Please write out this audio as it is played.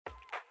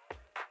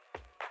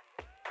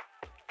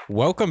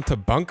Welcome to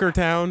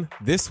Bunkertown.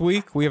 This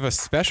week we have a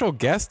special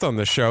guest on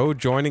the show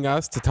joining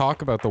us to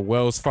talk about the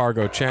Wells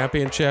Fargo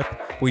Championship.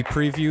 We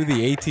preview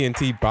the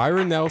AT&T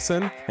Byron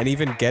Nelson and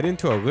even get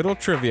into a little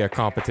trivia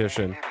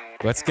competition.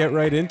 Let's get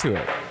right into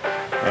it.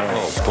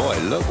 Oh boy,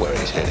 look where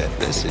he's hit it.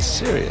 This is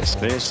serious.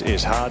 This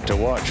is hard to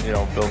watch. You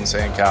know, building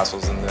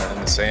sandcastles in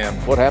the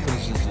sand. What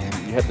happens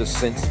is you have this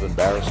sense of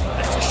embarrassment.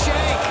 That's a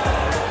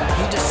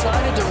shank. He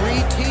decided to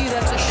re-tee.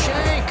 That's a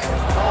shank.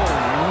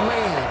 Oh,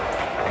 man.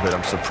 But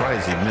I'm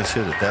surprised he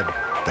mishit it that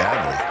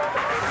badly.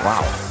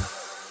 Wow.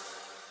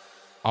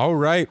 All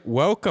right,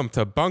 welcome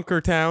to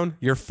Bunkertown,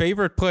 your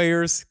favorite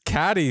players,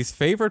 caddies'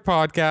 favorite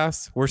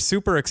podcast. We're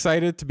super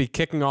excited to be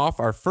kicking off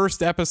our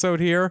first episode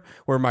here,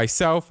 where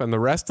myself and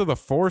the rest of the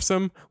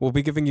foursome will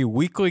be giving you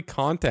weekly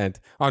content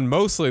on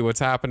mostly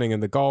what's happening in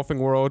the golfing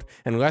world,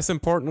 and less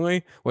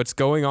importantly, what's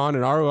going on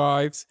in our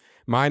lives.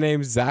 My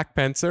name's Zack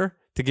Pencer.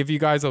 To give you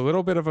guys a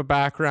little bit of a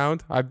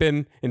background, I've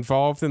been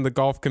involved in the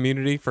golf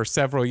community for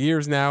several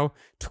years now,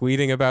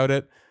 tweeting about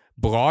it,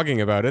 blogging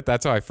about it.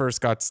 That's how I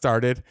first got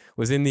started,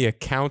 was in the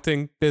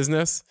accounting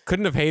business.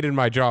 Couldn't have hated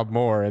my job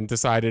more and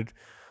decided,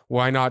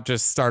 why not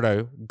just start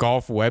a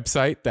golf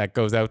website that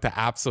goes out to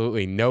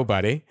absolutely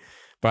nobody?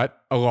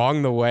 But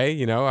along the way,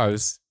 you know, I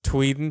was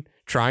tweeting,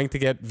 trying to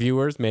get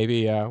viewers,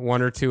 maybe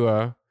one or two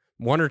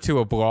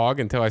a blog,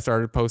 until I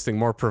started posting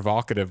more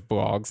provocative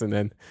blogs, and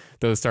then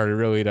those started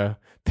really to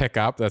pick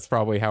up. That's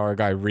probably how our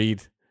guy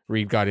Reid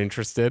got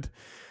interested.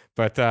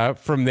 But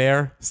from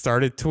there,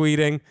 started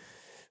tweeting,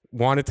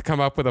 wanted to come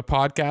up with a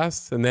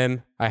podcast, and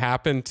then I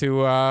happened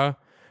to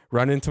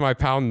run into my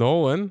pal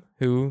Nolan,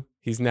 who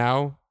he's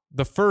now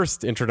the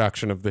first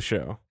introduction of the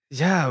show.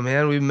 Yeah,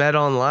 man, we met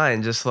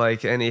online just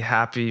like any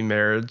happy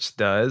marriage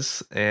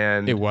does,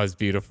 and it was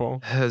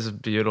beautiful. It was a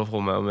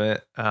beautiful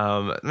moment.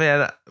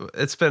 Man,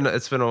 it's been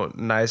a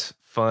nice,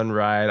 fun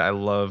ride. I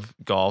love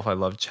golf. I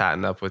love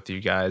chatting up with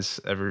you guys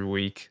every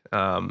week.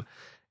 And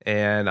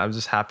I'm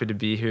just happy to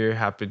be here.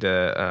 Happy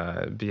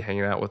to be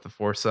hanging out with the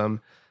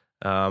foursome.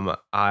 I'm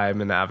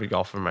an avid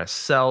golfer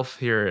myself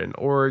here in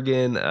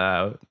Oregon.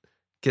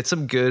 Get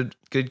some good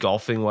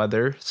golfing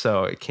weather,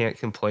 so I can't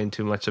complain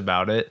too much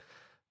about it.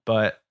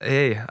 But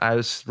hey, I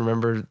just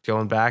remember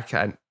going back,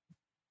 I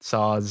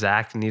saw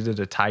Zach needed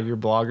a Tiger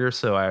blogger,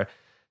 so I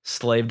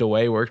slaved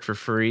away, worked for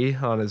free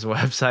on his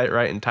website,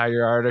 writing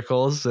Tiger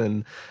articles.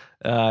 And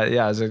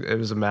yeah, it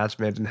was a match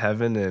made in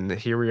heaven. And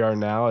here we are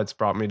now. It's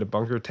brought me to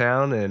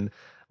Bunkertown, and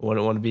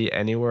wouldn't want to be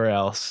anywhere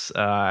else.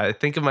 I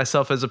think of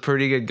myself as a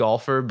pretty good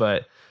golfer,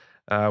 but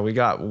we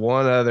got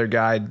one other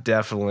guy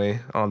definitely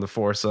on the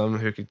foursome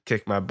who could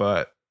kick my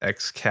butt.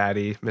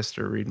 Ex-caddy,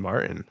 Mr. Reid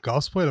Martin.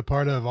 Golf's played a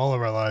part of all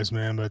of our lives,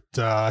 man, but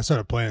I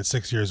started playing at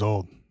 6 years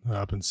old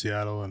up in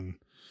Seattle, and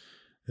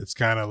it's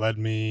kind of led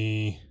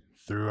me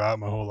throughout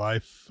my whole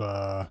life,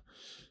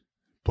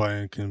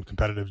 playing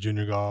competitive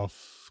junior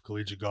golf,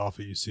 collegiate golf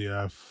at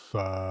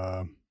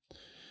UCF,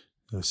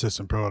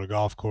 assistant pro at a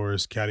golf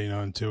course, caddying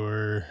on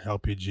tour,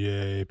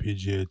 LPGA,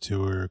 PGA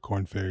Tour,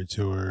 Korn Ferry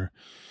Tour,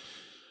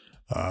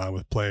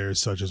 with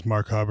players such as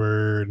Mark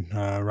Hubbard,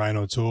 Ryan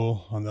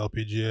O'Toole on the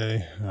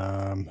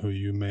LPGA, who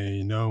you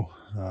may know.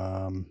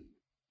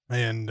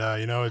 And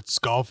you know,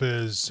 golf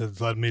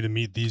has led me to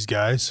meet these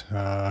guys.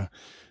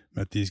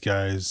 Met these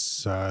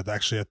guys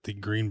actually at the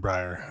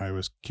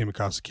Greenbrier. Came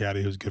across a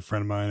caddy who's a good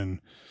friend of mine,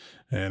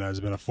 and has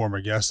been a former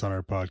guest on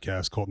our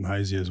podcast, Colton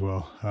Heisey as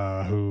well,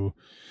 who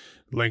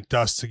linked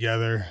us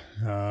together.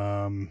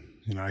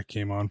 You know, I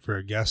came on for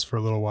a guest for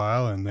a little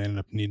while, and they ended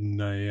up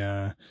needing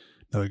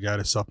another guy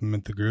to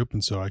supplement the group,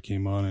 and so I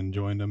came on and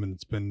joined them, and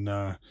it's been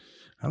I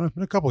don't know, it's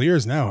been a couple of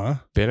years now, huh?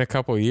 Been a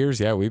couple of years,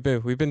 yeah. We've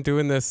been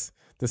doing this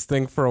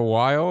thing for a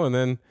while, and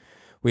then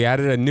we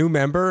added a new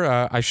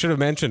member. I should have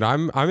mentioned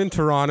I'm in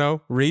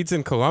Toronto, Reid's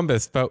in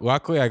Columbus, but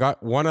luckily I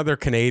got one other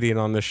Canadian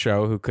on the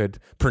show who could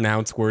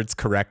pronounce words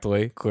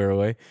correctly,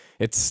 clearly.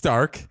 It's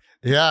Stark.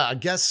 Yeah, I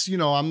guess, you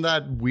know, I'm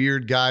that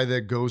weird guy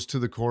that goes to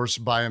the course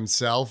by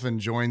himself and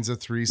joins a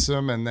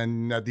threesome. And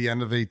then at the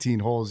end of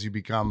 18 holes, you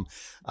become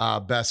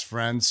best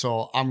friends.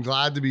 So I'm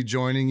glad to be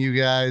joining you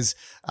guys.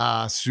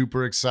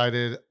 Super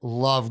excited.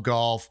 Love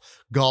golf.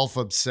 Golf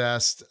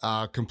obsessed.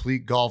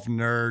 Complete golf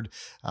nerd.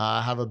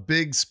 Have a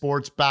big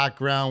sports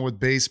background with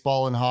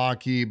baseball and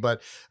hockey,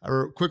 but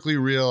I quickly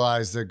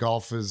realized that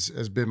golf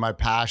has been my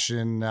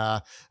passion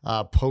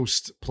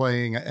post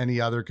playing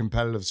any other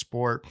competitive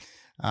sport.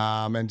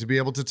 And to be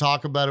able to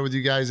talk about it with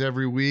you guys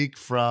every week,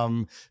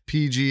 from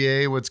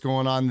PGA, what's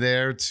going on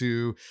there,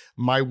 to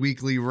my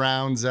weekly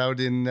rounds out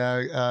in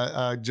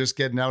just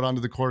getting out onto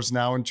the course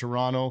now in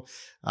Toronto.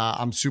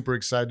 I'm super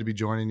excited to be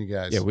joining you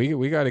guys. Yeah,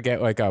 we got to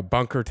get like a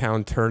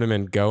Bunkertown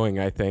tournament going.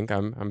 I think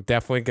I'm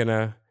definitely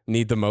gonna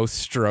need the most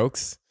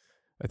strokes.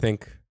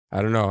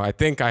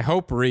 I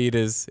hope Reid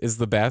is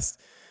the best.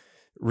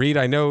 Reid,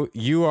 I know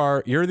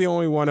you're the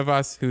only one of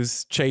us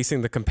who's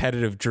chasing the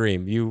competitive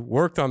dream. You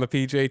worked on the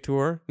PGA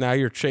Tour. Now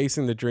you're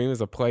chasing the dream as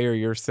a player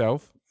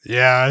yourself.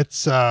 Yeah,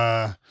 it's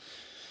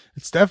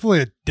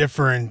definitely a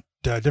different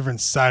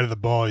different side of the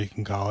ball, you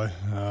can call it.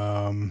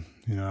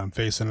 You know, I'm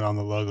facing it on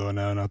the logo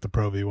now, not the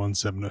Pro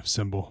V17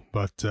 symbol,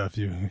 but if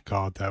you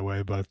call it that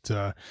way. But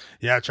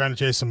yeah, trying to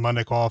chase some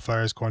Monday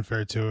qualifiers, Corn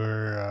Ferry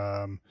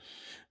Tour.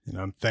 You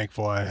know, I'm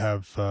thankful I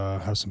have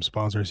some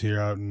sponsors here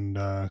out in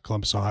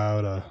Columbus, Ohio,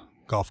 at a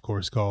golf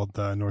course called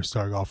North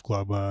Star Golf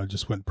Club.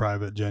 Just went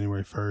private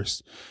January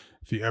 1st.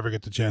 If you ever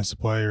get the chance to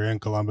play, you're in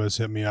Columbus,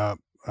 hit me up.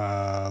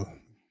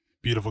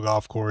 Beautiful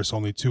golf course,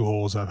 only 2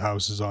 holes, have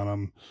houses on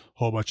them,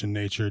 whole bunch of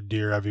nature,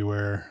 deer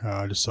everywhere.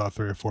 I just saw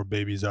 3 or 4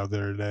 babies out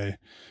there today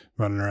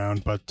running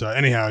around. But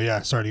anyhow,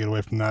 yeah, sorry to get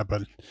away from that,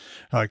 but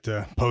I like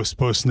to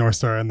post North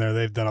Star in there.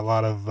 They've done a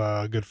lot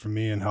of good for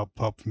me and help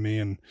for me,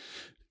 and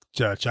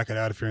check it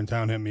out if you're in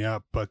town, hit me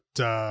up. But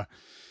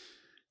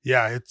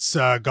yeah, it's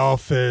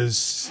golf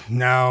is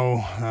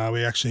now,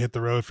 we actually hit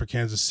the road for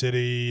Kansas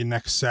City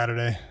next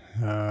Saturday.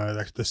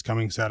 This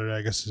coming Saturday,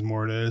 I guess is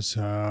more it is.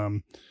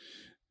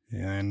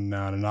 And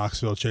to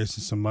Knoxville,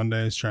 chasing some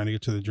Mondays, trying to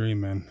get to the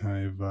dream, man.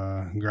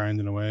 I've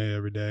grinding away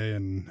every day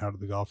and out of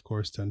the golf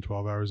course 10,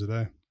 12 hours a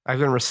day. I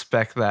can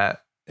respect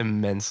that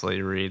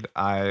immensely, Reid.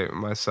 I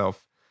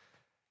myself,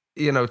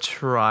 you know,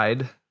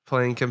 tried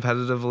playing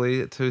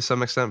competitively to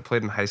some extent,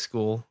 played in high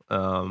school,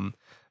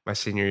 my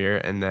senior year,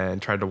 and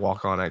then tried to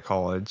walk on at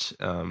college.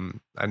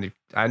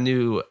 I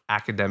knew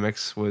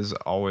academics was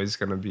always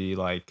going to be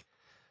like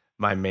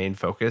my main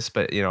focus,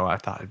 but you know, I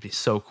thought it'd be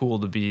so cool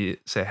to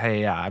say,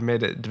 hey, yeah, I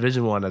made it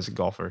Division I as a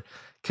golfer.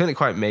 Couldn't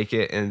quite make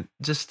it, and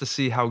just to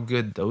see how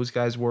good those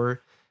guys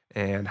were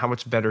and how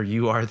much better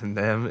you are than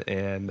them,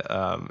 and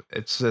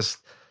it's just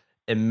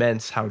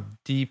immense how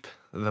deep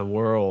the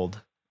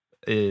world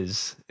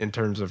is in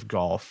terms of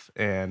golf.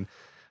 And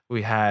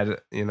we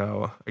had, you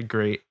know, a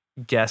great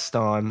guest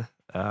on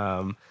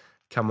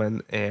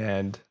coming,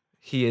 and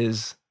he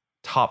is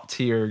top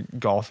tier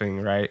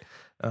golfing, right?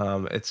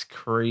 It's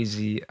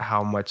crazy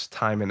how much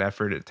time and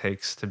effort it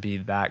takes to be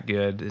that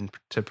good and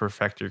to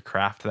perfect your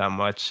craft that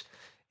much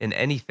in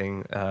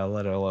anything,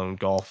 let alone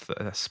golf,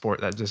 a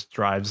sport that just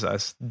drives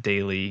us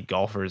daily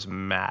golfers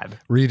mad.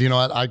 Reid, you know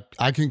what?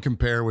 I can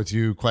compare with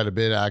you quite a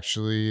bit,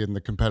 actually, in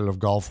the competitive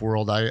golf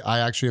world. I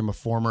actually am a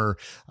former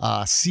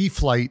sea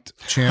flight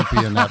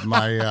champion at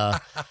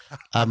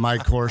my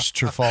course,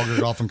 Trafalgar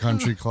Golf and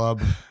Country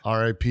Club.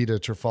 RIP to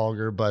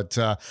Trafalgar. But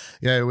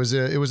yeah, it was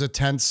a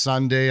tense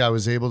Sunday. I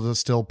was able to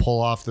still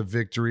pull off the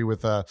victory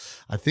with I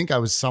think I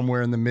was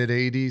somewhere in the mid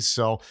 80s.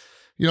 So,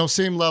 you know,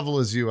 same level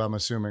as you, I'm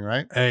assuming,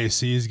 right? Hey,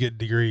 C's get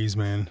degrees,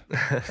 man.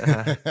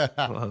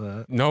 Love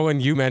that. Nolan,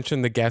 you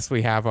mentioned the guest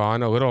we have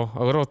on, a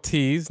little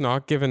tease,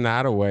 not giving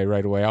that away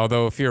right away.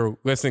 Although if you're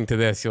listening to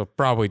this, you'll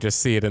probably just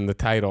see it in the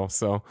title.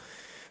 So,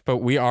 but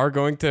we are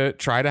going to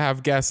try to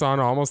have guests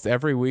on almost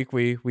every week.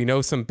 We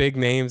know some big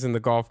names in the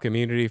golf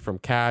community, from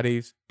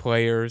caddies,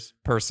 players,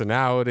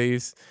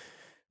 personalities,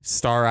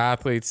 star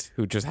athletes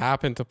who just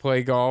happen to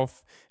play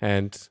golf,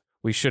 and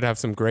we should have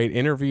some great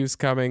interviews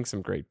coming,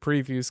 some great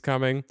previews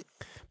coming.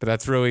 But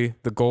that's really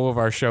the goal of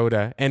our show,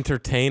 to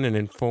entertain and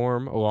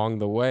inform along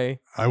the way.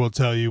 I will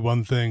tell you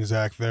one thing,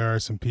 Zach. There are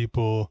some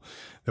people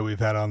that we've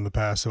had on in the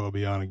past that will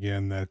be on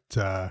again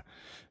that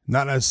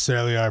not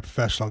necessarily are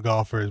professional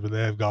golfers, but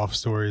they have golf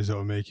stories that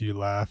will make you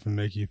laugh and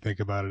make you think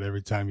about it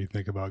every time you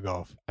think about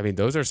golf. I mean,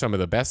 those are some of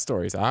the best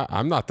stories.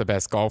 I'm not the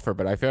best golfer,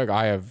 but I feel like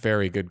I have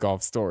very good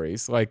golf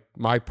stories. Like,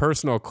 my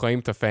personal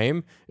claim to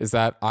fame is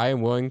that I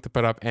am willing to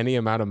put up any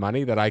amount of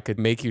money that I could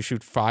make you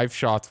shoot 5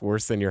 shots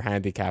worse than your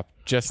handicap,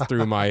 just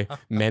through my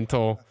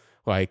mental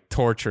like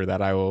torture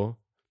that I will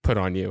put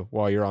on you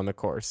while you're on the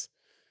course.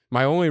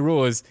 My only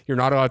rule is you're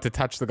not allowed to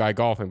touch the guy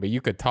golfing, but you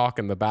could talk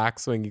in the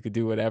backswing. You could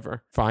do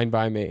whatever. Fine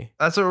by me.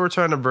 That's what we're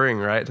trying to bring,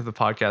 right, to the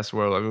podcast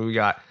world. I mean, we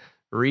got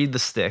Reid the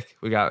stick.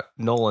 We got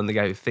Nolan, the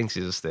guy who thinks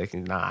he's a stick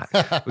and not.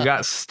 We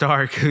got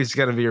Stark, who's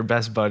going to be your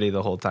best buddy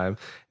the whole time.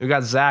 We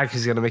got Zack,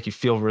 who's going to make you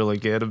feel really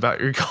good about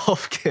your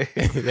golf game.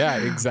 Yeah,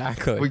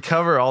 exactly. We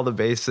cover all the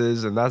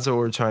bases, and that's what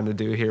we're trying to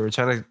do here. We're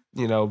trying to,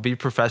 you know, be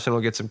professional,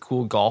 get some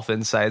cool golf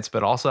insights,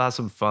 but also have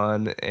some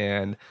fun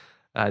and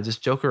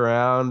just joke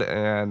around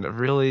and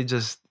really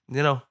just,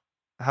 you know,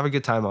 have a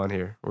good time on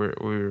here.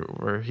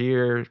 We're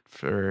here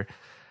for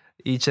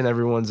each and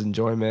everyone's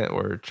enjoyment.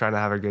 We're trying to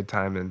have a good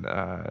time and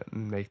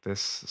make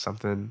this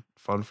something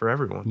fun for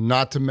everyone.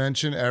 Not to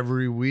mention,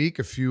 every week,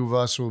 a few of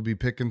us will be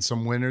picking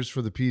some winners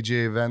for the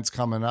PGA events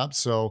coming up.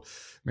 So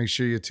make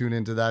sure you tune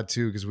into that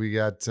too, because we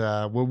got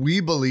what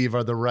we believe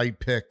are the right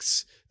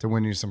picks to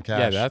win you some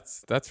cash. Yeah,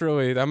 that's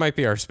really, that might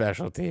be our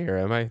specialty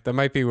here. That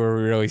might be where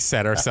we really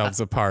set ourselves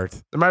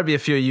apart. There might be a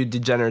few of you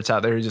degenerates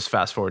out there who just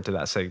fast forward to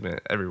that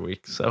segment every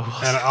week. So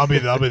and I'll be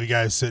the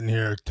guy sitting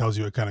here who tells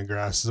you what kind of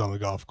grass is on the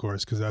golf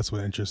course, because that's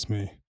what interests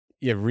me.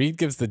 Yeah, Reid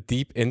gives the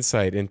deep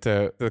insight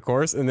into the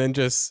course and then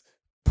just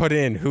put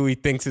in who he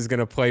thinks is going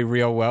to play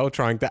real well,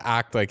 trying to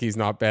act like he's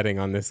not betting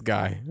on this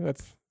guy.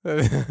 That's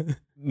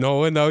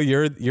Nolan, though,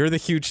 you're the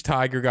huge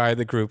Tiger guy of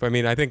the group. I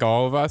mean, I think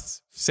all of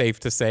us,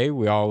 safe to say,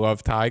 we all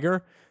love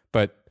Tiger,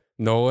 but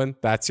Nolan,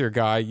 that's your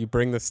guy. You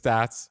bring the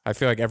stats. I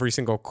feel like every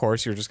single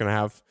course you're just going to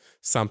have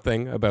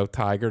something about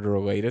Tiger to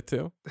relate it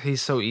to?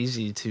 He's so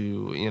easy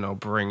to,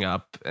 bring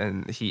up,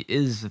 and he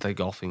is the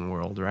golfing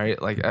world,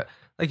 right? Like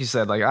you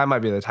said, like I might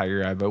be the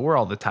Tiger guy, but we're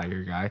all the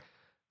Tiger guy.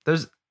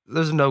 There's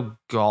no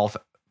golf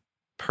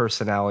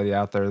personality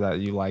out there that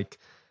you like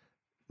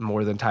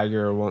more than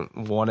Tiger, or won't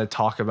want to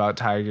talk about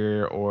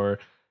Tiger, or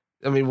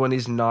I mean, when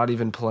he's not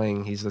even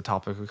playing, he's the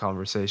topic of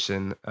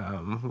conversation.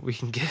 We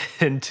can get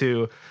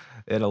into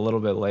it a little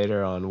bit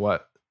later on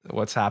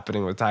what's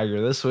happening with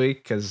Tiger this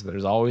week, because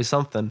there's always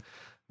something.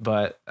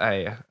 But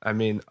I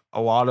mean,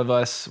 a lot of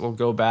us will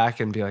go back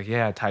and be like,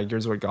 yeah,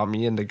 Tiger's what got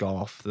me into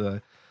golf.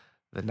 The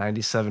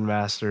 97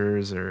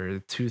 Masters, or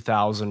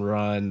 2000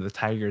 run, the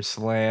Tiger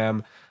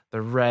Slam,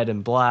 the red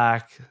and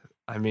black.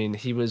 I mean,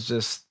 he was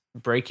just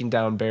breaking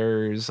down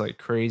barriers like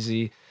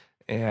crazy,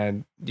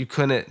 and you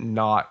couldn't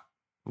not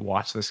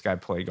watch this guy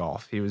play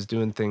golf. He was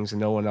doing things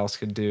no one else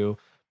could do.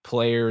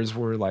 Players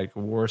were like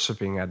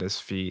worshiping at his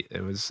feet.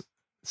 It was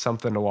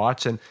something to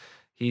watch, and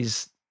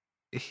he's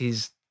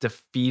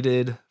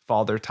defeated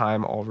Father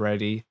Time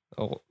already.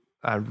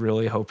 I'm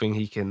really hoping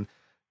he can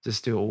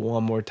just do it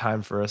one more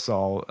time for us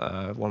all.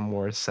 One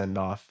more send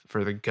off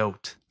for the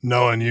GOAT.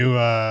 Nolan,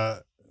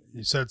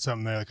 you said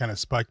something there that kind of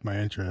spiked my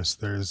interest.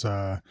 There's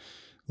a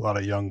lot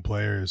of young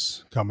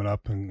players coming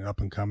up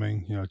and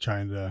coming,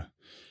 trying to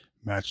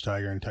match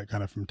Tiger and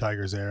kind of from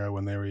Tiger's era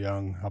when they were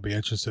young. I'll be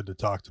interested to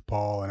talk to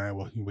Paul,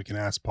 and we can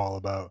ask Paul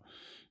about,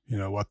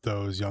 what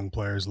those young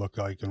players look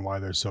like and why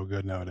they're so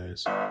good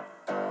nowadays.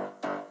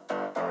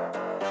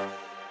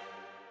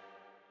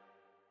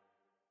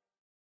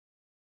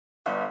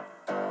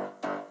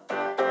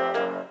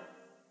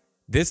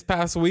 This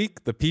past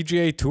week, the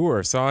PGA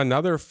Tour saw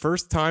another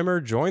first-timer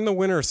join the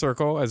winner's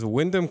circle as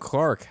Wyndham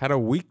Clark had a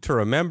week to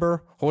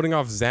remember, holding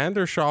off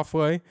Xander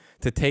Schauffele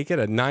to take it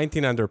at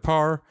 19 under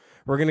par.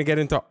 We're going to get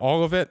into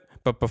all of it,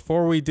 but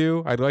before we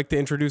do, I'd like to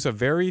introduce a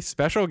very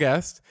special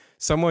guest,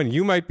 someone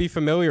you might be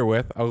familiar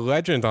with, a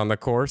legend on the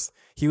course.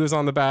 He was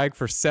on the bag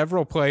for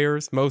several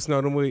players, most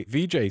notably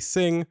Vijay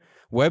Singh,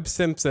 Webb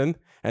Simpson,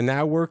 and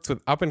now works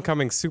with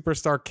up-and-coming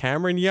superstar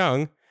Cameron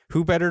Young.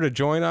 Who better to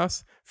join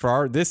us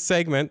for this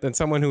segment than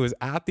someone who was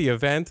at the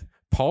event?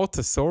 Paul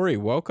Tesori,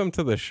 welcome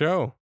to the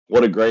show.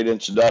 What a great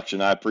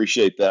introduction. I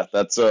appreciate that.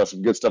 That's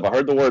some good stuff. I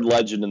heard the word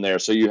legend in there,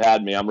 so you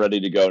had me. I'm ready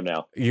to go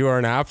now. You are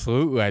an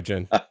absolute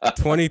legend.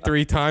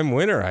 23-time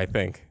winner, I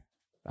think.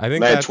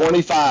 Man,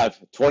 25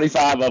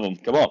 of them.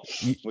 Come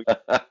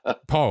on.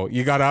 Paul,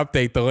 you got to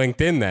update the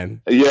LinkedIn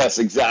then. Yes,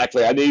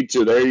 exactly. I need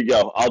to. There you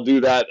go. I'll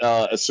do that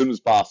as soon as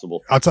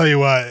possible. I'll tell you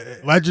what,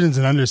 legend's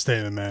an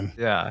understatement, man.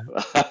 Yeah.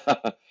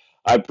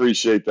 I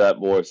appreciate that,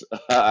 boys.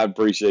 I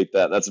appreciate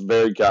that. That's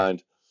very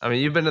kind. I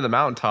mean, you've been to the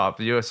mountaintop,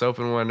 the U.S.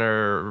 Open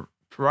winner,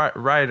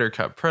 Ryder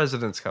Cup,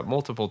 President's Cup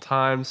multiple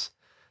times.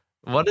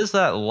 What is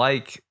that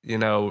like,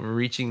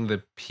 reaching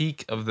the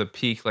peak of the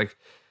peak? Like,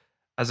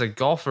 as a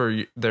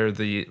golfer, they're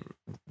the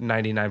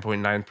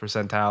 99.9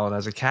 percentile, and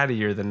as a caddy,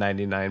 you're the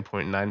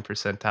 99.9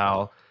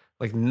 percentile.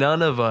 Like,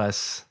 none of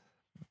us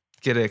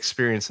get to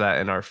experience that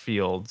in our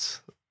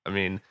fields. I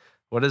mean,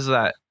 what is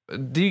that?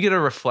 Do you get to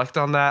reflect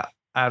on that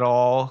at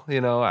all,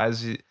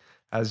 as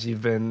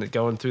you've been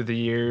going through the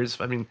years?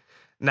 I mean,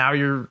 now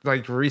you're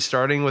like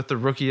restarting with the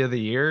Rookie of the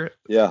Year.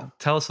 Yeah.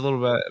 Tell us a little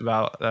bit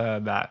about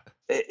that.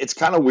 It's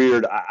kind of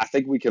weird. I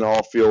think we can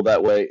all feel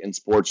that way in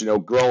sports.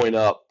 Growing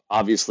up,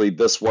 obviously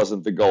this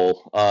wasn't the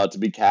goal to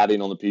be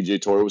caddying on the PGA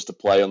Tour. It was to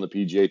play on the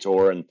PGA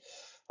Tour. And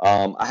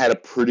I had a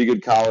pretty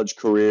good college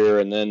career,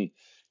 and then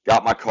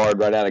got my card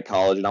right out of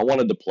college, and I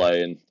wanted to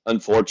play. And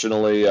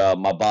unfortunately,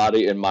 my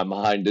body and my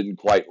mind didn't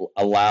quite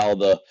allow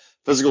the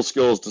physical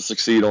skills to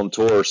succeed on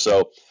tour.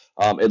 So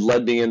it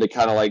led me into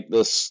kind of like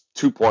this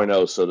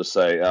 2.0, so to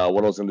say,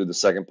 what I was going to do the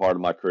second part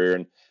of my career.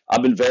 And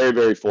I've been very,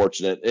 very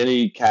fortunate.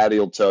 Any caddy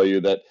will tell you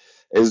that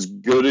as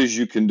good as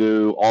you can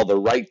do, all the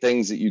right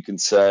things that you can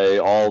say,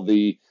 all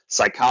the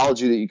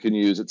psychology that you can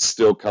use, it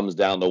still comes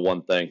down to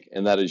one thing,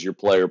 and that is your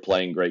player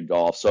playing great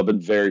golf. So I've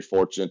been very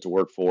fortunate to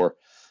work for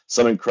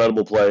some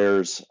incredible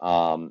players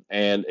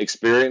and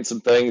experience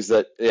some things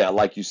that,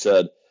 like you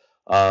said,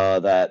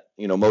 that,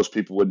 most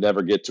people would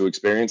never get to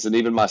experience. And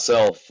even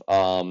myself,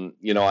 I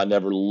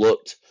never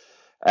looked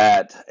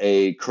at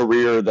a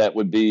career that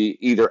would be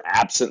either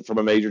absent from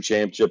a major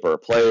championship or a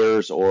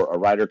Players or a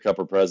Ryder Cup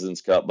or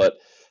President's Cup. But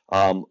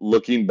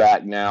looking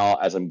back now,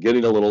 as I'm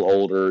getting a little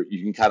older,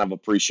 you can kind of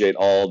appreciate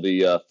all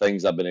the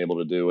things I've been able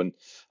to do. And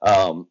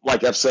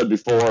like I've said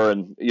before,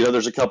 and,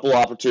 there's a couple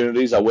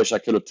opportunities I wish I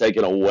could have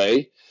taken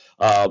away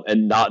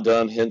and not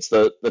done, hence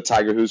the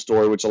Tiger Who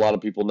story, which a lot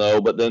of people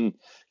know. But then,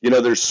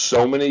 there's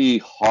so many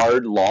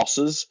hard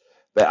losses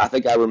that I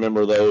think I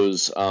remember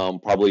those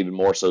probably even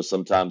more so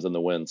sometimes than the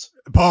wins.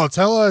 Paul,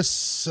 tell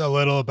us a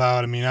little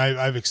about,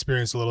 I've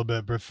experienced a little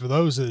bit, but for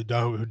those who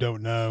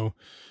don't know,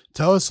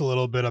 tell us a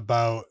little bit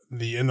about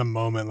in the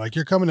moment. Like,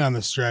 you're coming down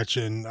the stretch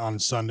on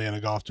Sunday in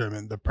a golf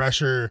tournament, the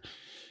pressure,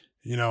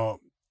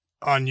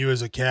 on you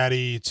as a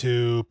caddy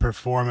to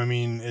perform. I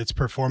mean, it's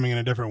performing in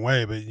a different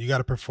way, but you got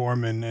to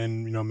perform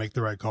and make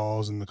the right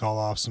calls and the call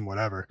offs and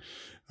whatever,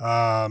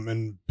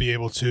 and be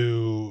able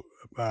to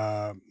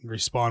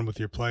respond with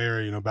your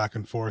player, back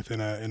and forth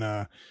in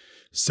a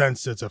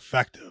sense that's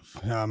effective.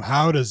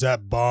 How does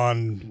that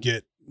bond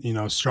get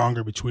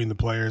stronger between the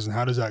players, and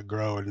how does that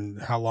grow,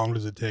 and how long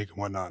does it take and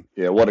whatnot?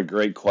 Yeah, what a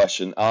great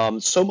question.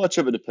 So much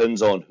of it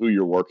depends on who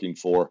you're working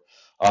for.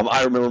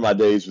 I remember my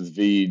days with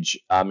Vij.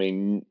 I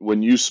mean,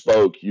 when you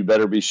spoke, you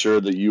better be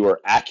sure that you are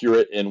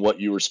accurate in what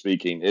you were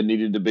speaking. It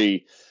needed to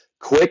be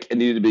quick, it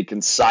needed to be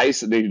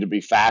concise, it needed to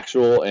be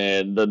factual,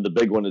 and then the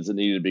big one is it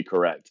needed to be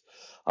correct.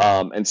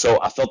 And so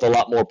I felt a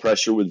lot more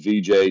pressure with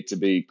VJ to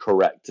be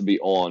correct, to be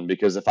on,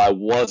 because if I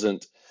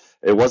wasn't,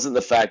 it wasn't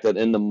the fact that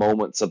in the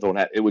moment something would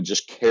happen, it would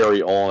just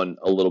carry on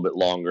a little bit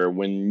longer.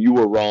 When you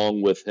were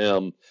wrong with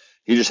him,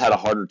 he just had a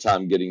harder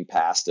time getting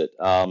past it.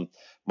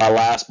 My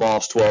last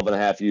boss, 12 and a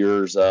half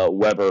years,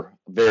 Weber,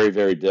 very,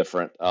 very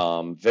different.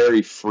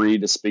 Very free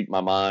to speak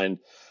my mind.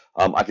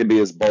 I could be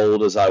as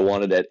bold as I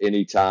wanted at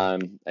any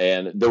time.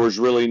 And there was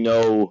really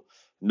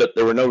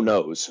there were no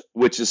no's,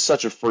 which is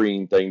such a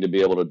freeing thing to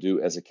be able to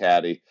do as a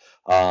caddy.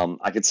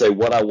 I could say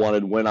what I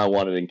wanted, when I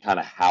wanted, and kind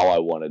of how I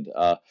wanted.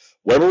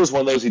 Weber was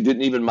one of those, he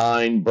didn't even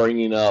mind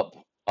bringing up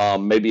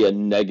maybe a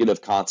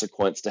negative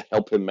consequence to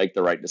help him make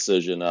the right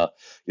decision. An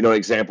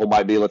example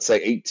might be, let's say,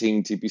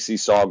 18 TPC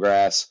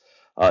Sawgrass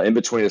in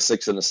between a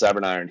 6 and a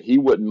 7 iron. He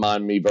wouldn't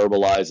mind me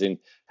verbalizing,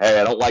 hey,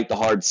 I don't like the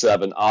hard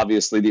 7.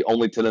 Obviously, the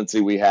only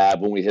tendency we have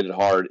when we hit it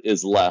hard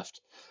is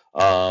left.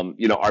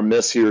 Our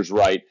miss here is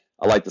right.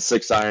 I like the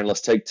 6 iron.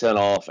 Let's take 10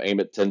 off, aim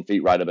it 10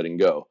 feet right of it, and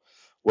go.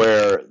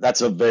 Where that's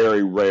a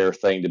very rare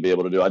thing to be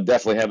able to do. I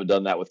definitely haven't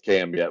done that with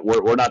Cam yet.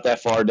 We're not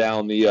that far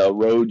down the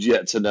road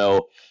yet to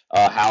know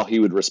how he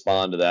would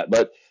respond to that.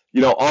 But,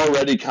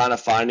 already kind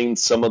of finding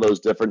some of those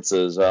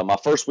differences. My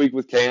first week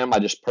with Cam, I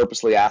just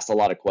purposely asked a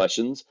lot of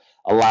questions,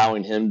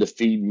 allowing him to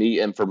feed me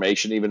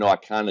information, even though I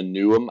kind of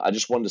knew him. I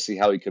just wanted to see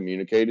how he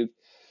communicated.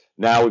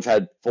 Now we've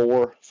had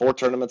four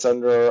tournaments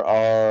under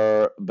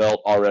our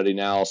belt already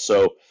now.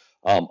 So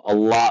a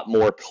lot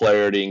more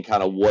clarity in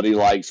kind of what he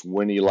likes,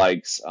 when he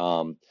likes.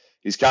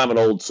 He's kind of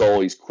an old soul.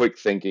 He's quick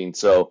thinking.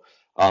 So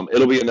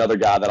it'll be another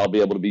guy that I'll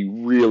be able to be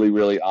really,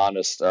 really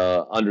honest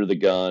under the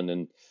gun.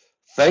 And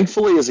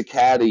thankfully, as a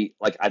caddy,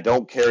 I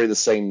don't carry the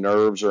same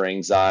nerves or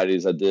anxiety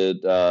as I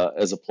did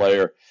as a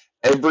player.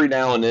 Every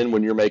now and then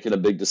when you're making a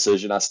big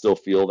decision, I still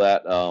feel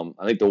that.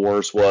 I think the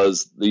worst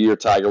was the year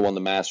Tiger won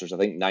the Masters, I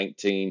think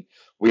 19.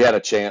 We had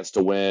a chance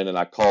to win, and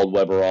I called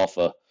Weber off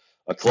a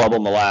club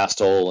on the last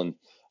hole, and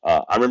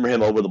I remember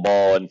him over the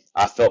ball, and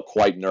I felt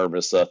quite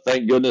nervous.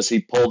 Thank goodness he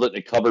pulled it and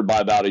it covered by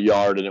about a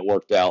yard, and it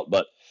worked out.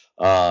 But,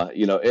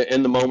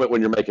 in the moment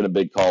when you're making a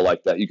big call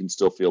like that, you can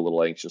still feel a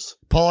little anxious.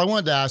 Paul, I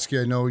wanted to ask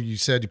you, I know you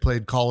said you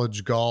played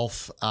college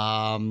golf,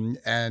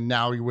 and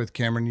now you're with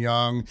Cameron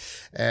Young,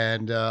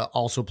 and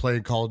also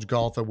played college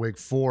golf at Wake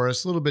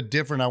Forest. A little bit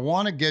different. I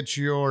want to get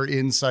your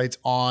insights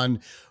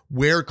on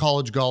where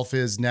college golf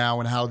is now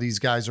and how these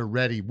guys are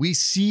ready. We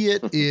see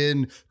it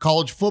in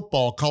college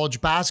football,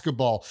 college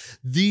basketball.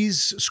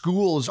 These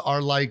schools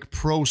are like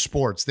pro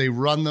sports. They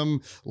run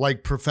them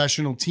like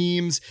professional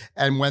teams.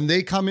 And when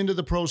they come into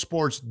the pro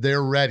sports,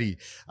 they're ready.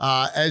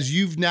 As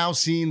you've now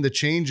seen the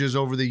changes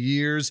over the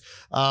years,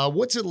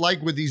 what's it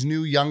like with these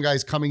new young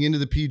guys coming into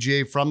the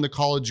PGA from the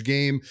college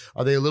game?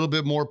 Are they a little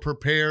bit more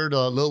prepared,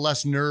 a little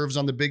less nerves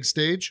on the big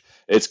stage?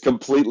 It's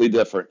completely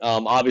different.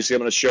 Obviously, I'm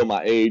going to show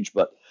my age,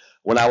 but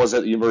when I was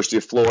at the University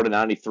of Florida,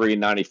 93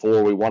 and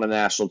 94, we won a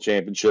national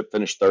championship,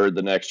 finished third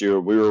the next year.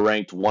 We were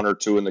ranked 1 or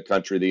 2 in the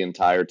country the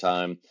entire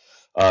time.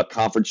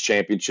 Conference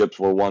championships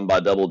were won by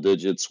double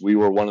digits. We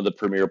were one of the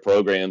premier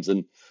programs,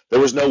 and there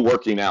was no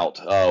working out.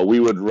 We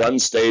would run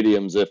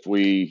stadiums if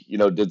we,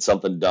 did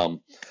something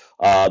dumb.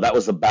 That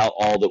was about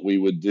all that we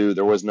would do.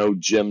 There was no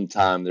gym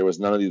time. There was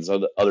none of these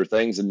other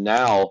things. And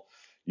now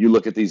you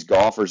look at these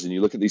golfers and you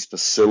look at these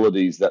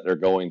facilities that they're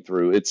going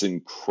through. It's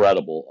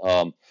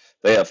incredible.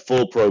 They have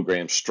full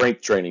programs,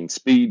 strength training,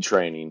 speed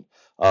training,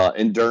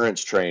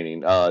 endurance training,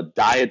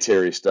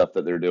 dietary stuff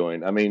that they're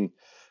doing. I mean,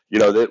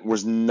 there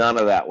was none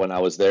of that when I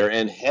was there.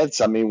 And hence,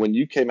 when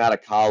you came out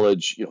of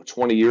college,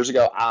 20 years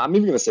ago, I'm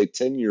even going to say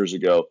 10 years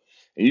ago,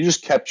 and you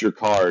just kept your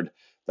card,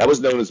 that was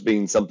known as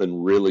being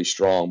something really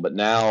strong. But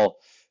now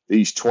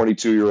these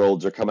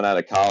 22-year-olds are coming out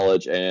of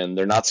college, and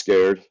they're not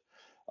scared.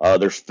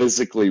 They're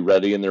physically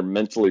ready, and they're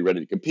mentally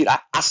ready to compete.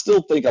 I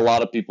still think a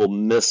lot of people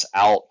miss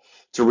out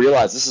to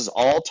realize this is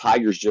all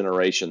Tiger's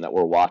generation that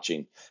we're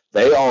watching.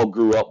 They all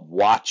grew up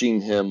watching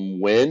him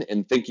win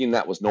and thinking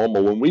that was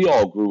normal. When we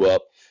all grew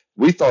up,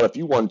 we thought if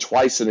you won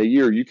twice in a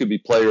year, you could be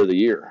player of the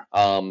year.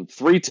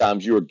 3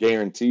 times you were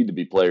guaranteed to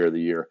be player of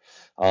the year.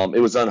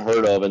 It was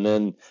unheard of. And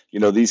then,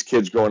 these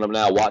kids growing up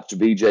now watched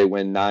BJ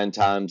win 9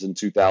 times in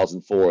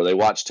 2004. They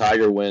watched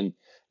Tiger win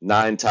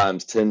 9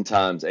 times, 10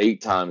 times, 8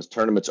 times,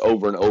 tournaments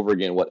over and over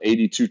again,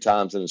 82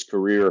 times in his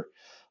career.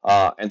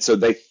 And so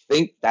they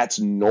think that's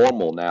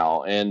normal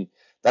now. And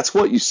that's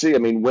what you see. I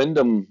mean,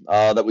 Wyndham,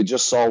 that we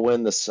just saw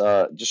win this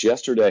just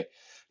yesterday,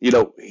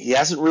 he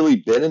hasn't really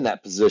been in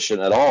that position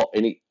at all,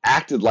 and he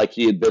acted like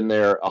he had been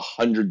there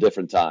 100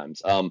 different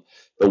times.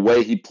 The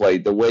way he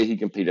played, the way he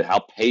competed, how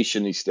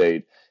patient he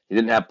stayed. He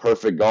didn't have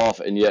perfect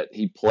golf, and yet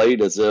he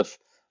played as if,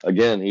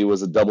 again, he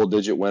was a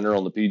double-digit winner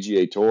on the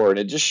PGA Tour, and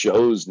it just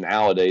shows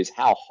nowadays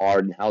how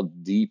hard and how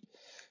deep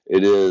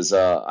it is.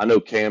 I know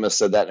Cam has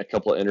said that in a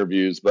couple of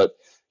interviews, but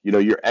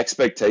your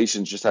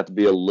expectations just have to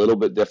be a little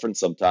bit different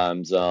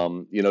sometimes.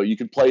 You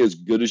can play as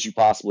good as you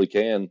possibly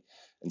can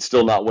and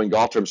still not win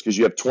golf tournaments because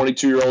you have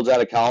 22-year-olds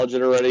out of college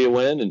that are ready to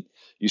win, and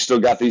you still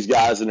got these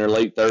guys in their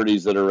late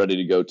 30s that are ready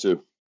to go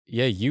too.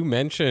 Yeah, you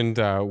mentioned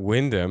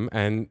Wyndham,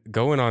 and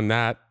going on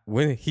that,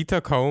 when he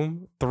took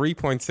home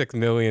 $3.6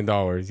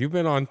 million. You've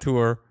been on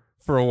tour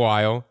for a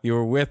while. You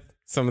were with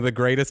some of the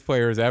greatest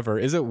players ever.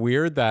 Is it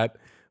weird that,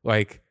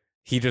 like,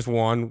 he just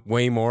won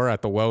way more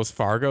at the Wells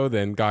Fargo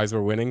than guys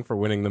were winning for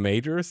winning the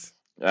majors?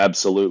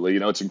 Absolutely.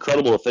 It's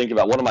incredible to think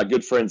about. One of my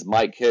good friends,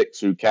 Mike Hicks,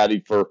 who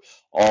caddied for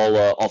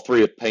all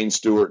three of Payne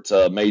Stewart's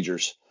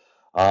majors,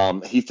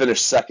 he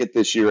finished second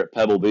this year at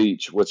Pebble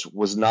Beach, which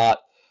was not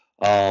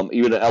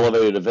even an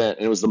elevated event.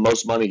 And it was the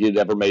most money he had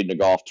ever made in a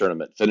golf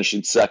tournament,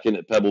 finishing second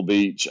at Pebble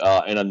Beach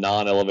in a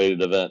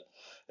non-elevated event.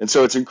 And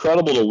so it's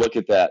incredible to look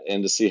at that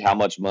and to see how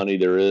much money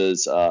there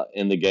is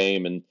in the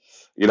game. And,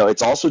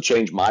 it's also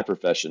changed my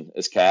profession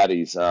as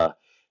caddies. The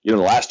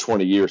last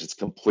 20 years, it's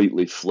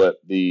completely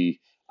flipped. The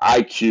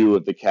IQ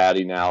of the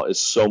caddy now is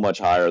so much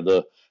higher.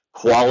 The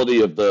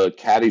quality of the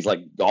caddy's like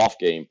golf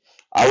game.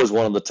 I was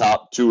one of the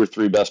top 2 or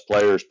 3 best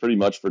players pretty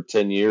much for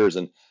 10 years,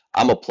 and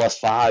I'm a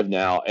 +5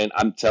 now. And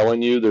I'm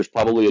telling you, there's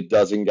probably a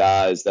dozen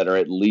guys that are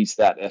at least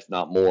that, if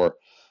not more.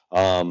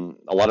 A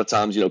lot of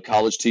times,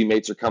 college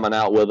teammates are coming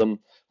out with them.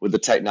 With the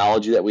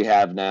technology that we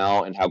have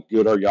now and how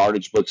good our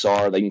yardage books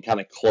are, they can kind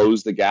of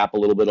close the gap a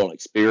little bit on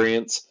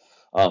experience.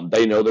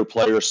 They know their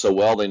players so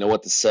well. They know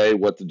what to say,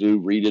 what to do.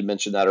 Reid had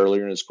mentioned that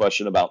earlier in his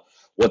question about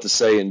what to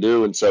say and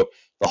do. And so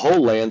the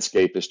whole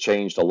landscape has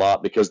changed a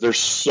lot because there's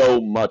so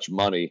much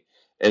money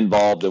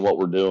involved in what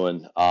we're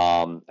doing.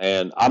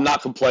 And I'm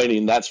not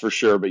complaining, that's for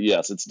sure. But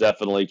yes, it's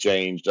definitely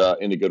changed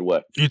in a good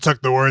way. You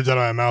took the words out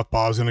of my mouth,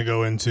 Paul. I was going to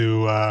go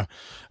into a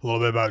little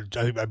bit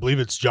about, I believe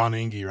it's John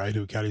Inge, right,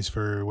 who caddies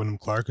for Wyndham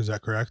Clark. Is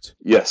that correct?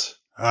 Yes.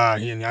 I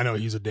know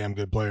he's a damn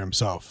good player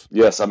himself.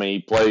 Yes, I mean, he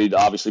played,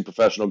 obviously,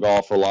 professional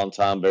golf for a long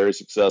time, very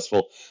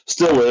successful.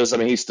 Still is. I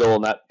mean, he's still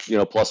in that,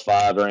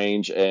 +5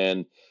 range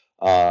and,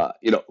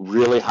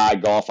 really high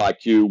golf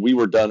IQ. We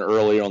were done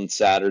early on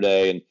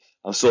Saturday, and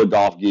I'm still a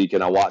golf geek,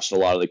 and I watched a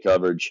lot of the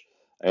coverage.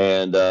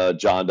 And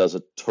John does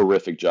a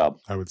terrific job.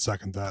 I would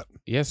second that.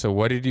 Yeah, so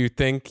what did you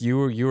think? You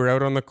were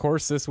out on the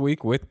course this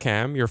week with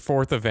Cam, your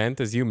 4th event,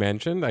 as you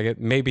mentioned.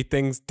 Maybe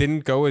things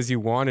didn't go as you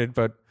wanted,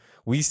 but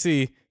we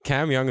see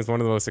Cam Young is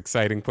one of the most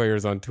exciting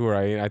players on tour.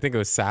 I think it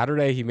was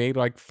Saturday. He made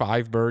like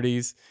 5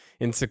 birdies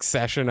in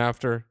succession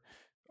after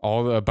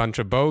a bunch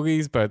of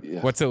bogeys. But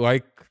yeah. What's it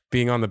like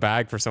being on the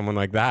bag for someone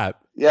like that?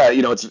 Yeah,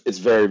 it's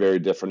very, very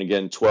different.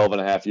 Again, 12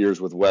 and a half years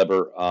with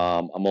Weber.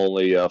 I'm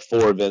only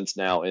 4 events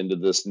now into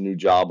this new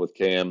job with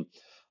Cam.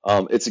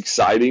 It's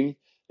exciting.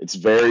 It's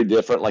very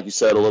different. Like you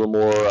said, a little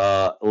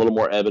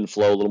more ebb and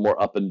flow, a little more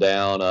up and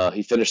down.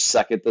 He finished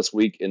second this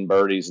week in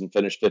birdies and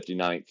finished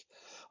 59th.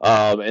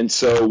 And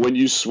so when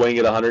you swing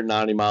at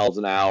 190 miles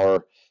an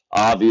hour,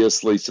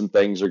 obviously some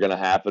things are going to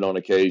happen on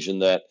occasion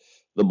that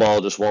the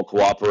ball just won't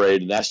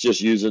cooperate. And that's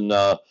just using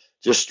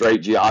just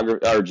straight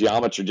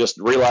geometry, just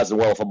realizing,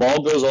 well, if a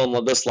ball goes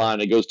on this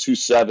line, it goes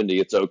 270,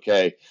 it's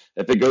okay.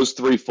 If it goes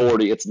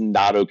 340, it's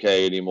not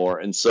okay anymore.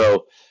 And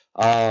so,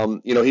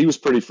 he was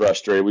pretty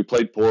frustrated. We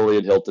played poorly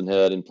at Hilton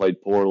Head and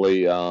played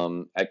poorly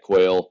at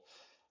Quail.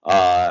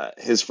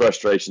 His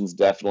frustration's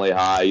definitely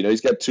high.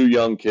 He's got 2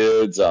 young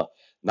kids,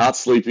 not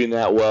sleeping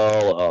that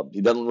well.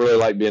 He doesn't really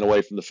like being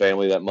away from the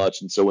family that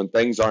much. And so when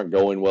things aren't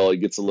going well, he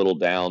gets a little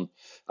down.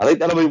 I think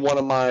that'll be one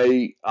of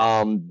my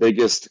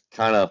biggest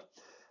kind of,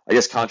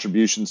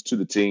 contributions to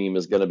the team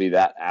is going to be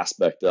that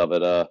aspect of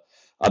it.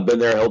 I've been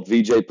there, helped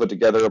VJ put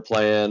together a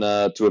plan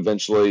to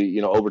eventually,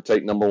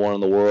 overtake number 1 in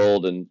the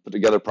world and put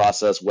together a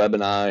process. Webb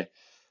and I,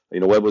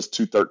 Webb was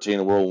 213 in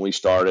the world when we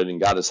started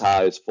and got as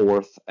high as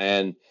 4th.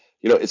 And,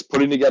 it's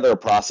putting together a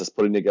process,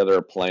 putting together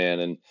a plan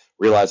and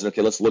realizing,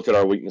 okay, let's look at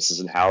our weaknesses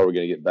and how are we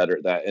going to get better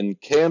at that.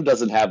 And Cam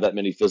doesn't have that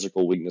many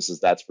physical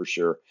weaknesses, that's for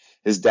sure.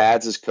 His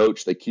dad's his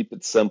coach. They keep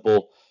it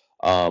simple.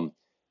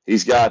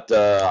 He's got,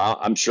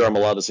 I'm sure I'm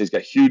allowed to say, he's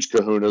got huge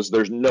kahunas.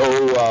 There's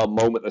no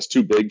moment that's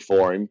too big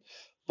for him.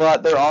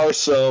 But there are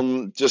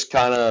some just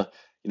kind of,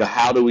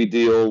 how do we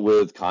deal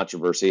with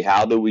controversy?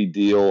 How do we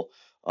deal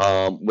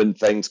when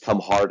things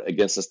come hard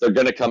against us? They're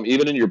going to come,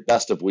 even in your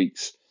best of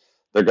weeks,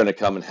 they're going to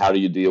come, and how do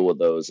you deal with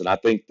those? And I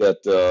think that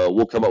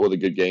we'll come up with a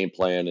good game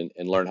plan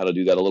and learn how to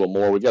do that a little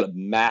more. We've got a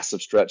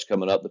massive stretch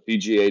coming up, the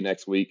PGA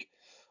next week,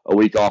 a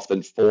week off,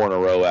 then 4 in a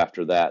row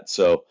after that.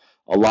 So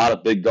a lot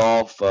of big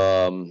golf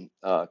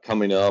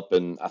coming up,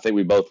 and I think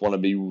we both want to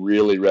be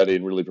really ready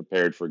and really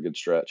prepared for a good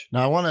stretch.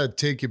 Now, I want to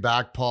take you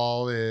back,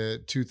 Paul,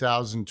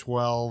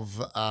 2012,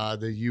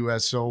 the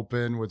U.S.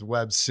 Open with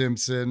Webb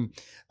Simpson.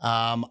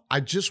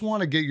 I just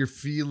want to get your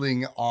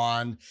feeling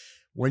on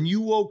when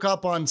you woke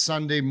up on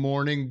Sunday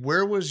morning,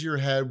 where was your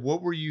head?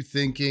 What were you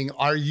thinking?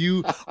 Are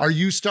you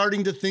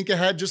starting to think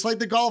ahead just like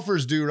the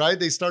golfers do, right?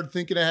 They start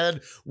thinking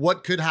ahead,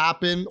 what could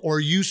happen? Or are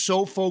you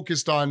so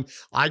focused on,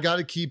 I got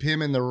to keep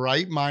him in the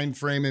right mind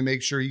frame and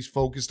make sure he's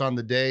focused on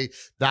the day.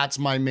 That's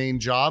my main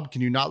job.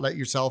 Can you not let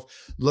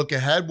yourself look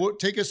ahead?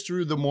 Take us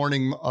through the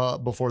morning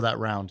before that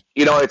round.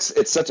 You know, it's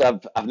such,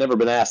 I've never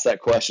been asked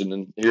that question,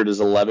 and here it is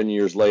 11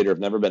 years later. I've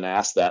never been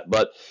asked that.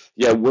 But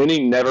yeah,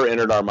 winning never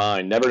entered our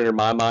mind, never entered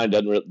my mind,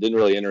 didn't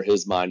really enter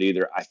his mind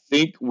either. I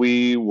think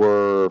we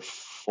were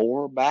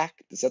 4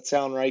 back. Does that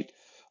sound right?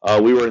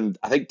 We were,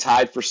 I think,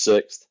 tied for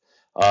 6th.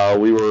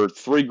 We were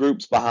 3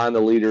 groups behind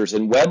the leaders,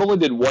 and Webb only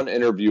did 1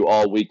 interview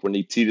all week when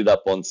he teed it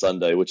up on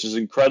Sunday, which is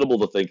incredible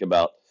to think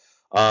about.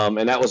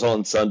 And that was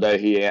on Sunday.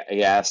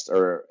 He asked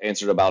or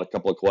answered about a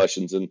couple of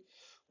questions. And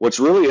what's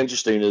really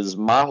interesting is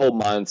my whole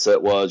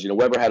mindset was,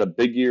 Webber had a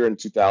big year in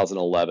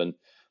 2011,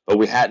 but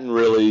we hadn't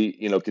really,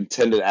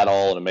 contended at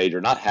all in a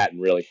major. Not hadn't.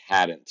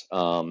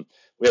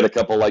 We had a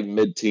couple like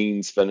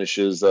mid-teens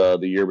finishes the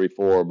year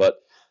before, but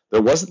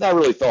there wasn't that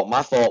really thought.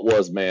 My thought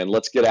was, man,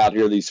 let's get out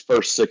here. These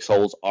first 6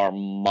 holes are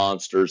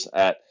monsters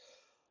at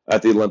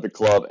the Olympic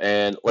Club,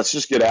 and let's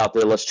just get out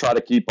there. Let's try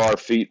to keep our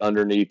feet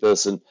underneath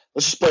us, and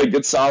let's just play a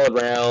good solid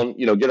round,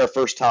 get our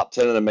first top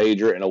 10 in a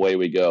major, and away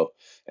we go.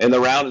 And the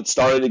round had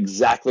started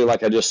exactly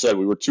like I just said.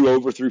 We were 2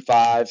 over through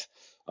 5.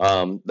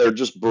 They're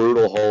just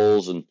brutal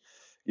holes, and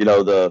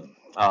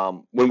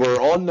when we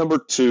were on number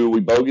 2,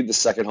 we bogeyed the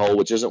second hole,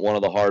 which isn't one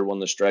of the hard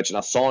ones to stretch, and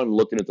I saw him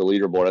looking at the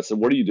leaderboard. I said,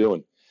 "What are you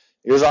doing?"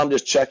 He goes, "I'm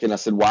just checking." I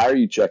said, "Why are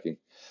you checking?"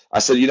 I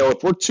said,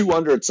 if we're 2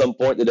 under at some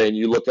point today and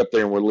you look up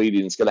there and we're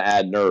leading, it's going to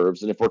add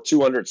nerves. And if we're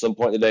 2 under at some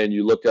point today and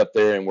you look up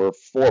there and we're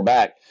 4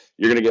 back,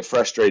 you're going to get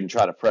frustrated and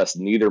try to press.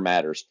 Neither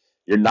matters.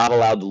 You're not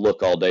allowed to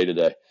look all day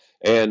today.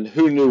 And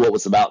who knew what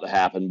was about to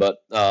happen? But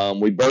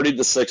we birdied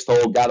the 6th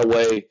hole, got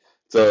away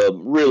to a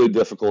really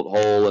difficult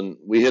hole, and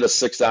we hit a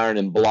 6-iron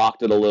and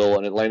blocked it a little,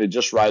 and it landed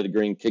just right at the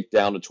green, kicked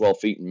down to 12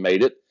 feet and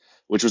made it,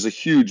 which was a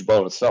huge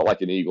bonus. Felt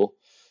like an eagle.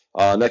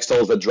 Next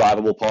hole is a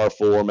drivable par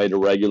 4, made a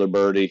regular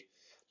birdie.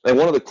 And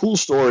one of the cool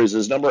stories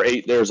is number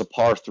 8, there's a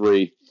par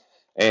 3.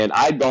 And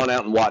I'd gone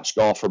out and watched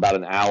golf for about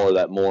an hour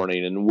that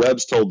morning. And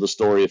Webb's told the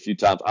story a few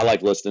times. I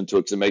like listening to it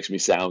because it makes me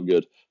sound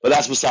good. But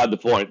that's beside the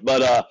point.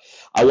 But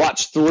I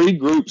watched 3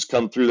 groups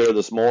come through there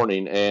this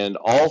morning. And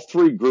all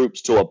 3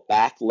 groups to a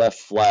back left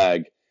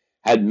flag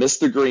had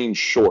missed the green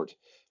short,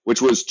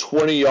 which was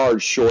 20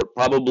 yards short,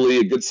 probably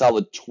a good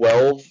solid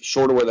 12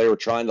 short of where they were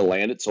trying to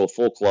land it, so a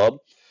full club.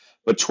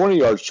 But 20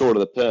 yards short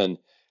of the pin.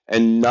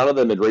 And none of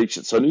them had reached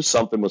it. So I knew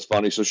something was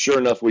funny. So sure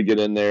enough, we get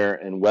in there,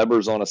 and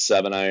Webber's on a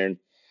 7-iron.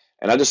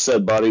 And I just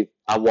said, buddy,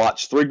 I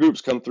watched 3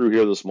 groups come through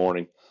here this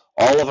morning.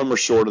 All of them are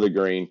short of the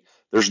green.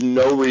 There's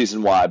no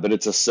reason why, but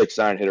it's a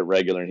 6-iron, hit it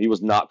regular. And he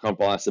was not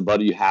comfortable. I said,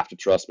 buddy, you have to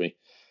trust me.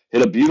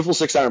 Hit a beautiful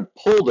 6-iron,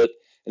 pulled it,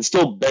 and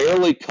still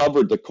barely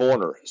covered the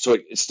corner. So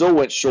it still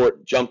went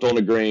short, jumped on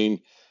the green,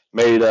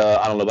 made,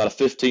 about a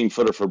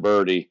 15-footer for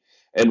birdie,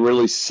 and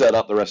really set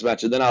up the rest of the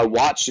match. And then I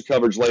watched the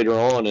coverage later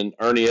on, and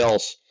Ernie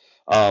Els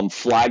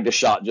flagged a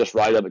shot just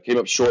right up. It came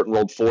up short and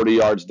rolled 40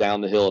 yards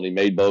down the hill, and he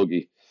made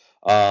bogey.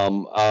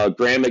 Graham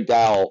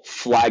McDowell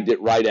flagged it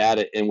right at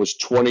it and was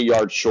 20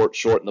 yards short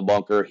in the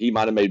bunker. He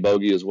might have made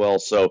bogey as well.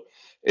 So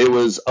it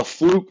was a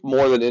fluke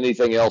more than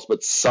anything else,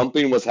 but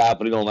something was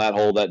happening on that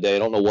hole that day. I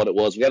don't know what it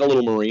was. We had a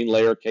little marine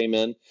layer came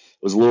in. It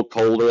was a little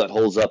colder. That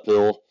hole's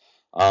uphill.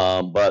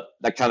 But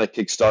that kind of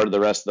kick-started the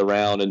rest of the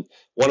round. And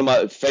one of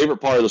my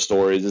favorite part of the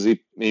stories is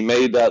he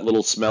made that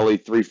little smelly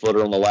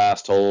 3-footer on the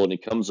last hole, and he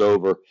comes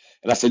over.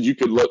 And I said, you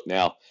could look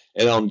now.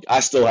 And I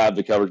still have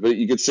the coverage, but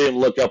you could see him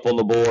look up on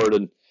the board,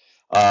 and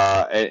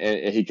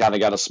he kind of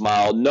got a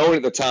smile, knowing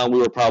at the time we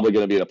were probably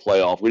going to be in a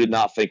playoff. We did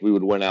not think we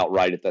would win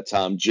outright at that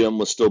time. Jim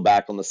was still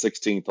back on the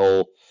 16th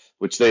hole,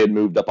 which they had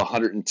moved up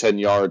 110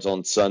 yards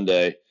on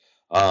Sunday.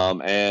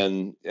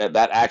 And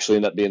that actually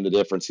ended up being the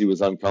difference. He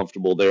was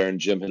uncomfortable there, and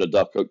Jim hit a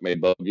duck hook,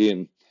 made bogey,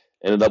 and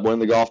ended up winning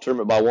the golf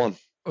tournament by 1.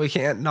 We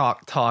can't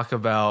not talk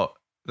about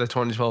the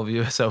 2012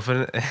 U.S.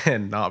 Open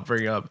and not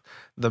bring up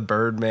the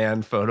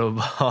Birdman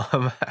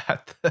photobomb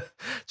at the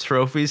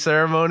trophy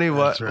ceremony.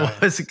 What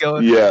was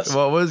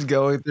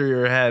going through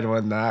your head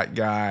when that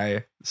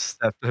guy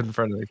stepped in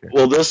front of the camera?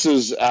 Well, this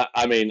is,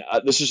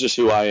 this is just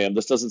who I am.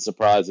 This doesn't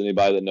surprise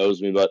anybody that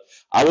knows me, but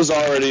I was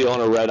already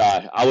on a red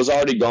eye. I was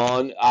already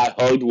gone. I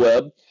hugged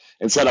Webb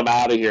and said, I'm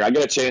out of here. I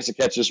got a chance to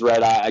catch this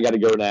red eye. I got to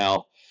go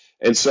now.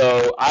 And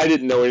so I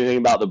didn't know anything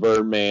about the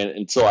Birdman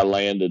until I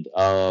landed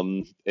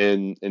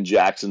in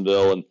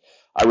Jacksonville, and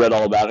I read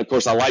all about it. Of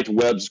course, I liked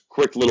Webb's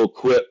quick little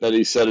quip that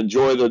he said,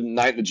 enjoy the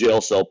night in the jail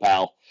cell,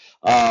 pal,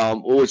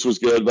 which was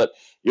good. But,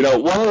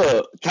 one of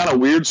the kind of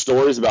weird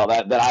stories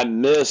about that I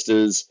missed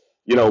is,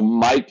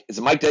 Mike, is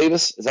it Mike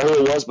Davis? Is that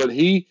who it was? But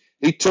he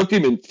he took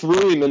him and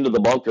threw him into the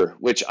bunker,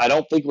 which I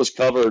don't think was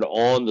covered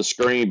on the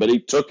screen, but he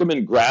took him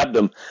and grabbed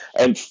him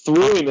and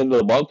threw him into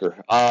the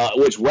bunker,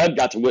 which Webb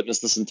got to witness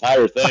this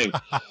entire thing,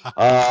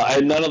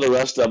 and none of the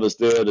rest of us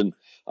did. And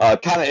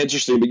kind of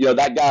interesting, but,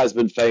 that guy's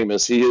been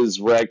famous. He is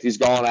wrecked. He's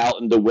gone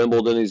out into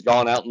Wimbledon. He's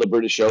gone out in the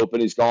British Open.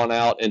 He's gone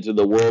out into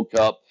the World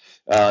Cup.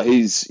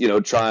 He's,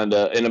 trying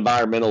to, an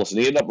environmentalist, and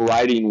he ended up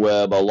writing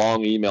Webb a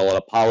long email and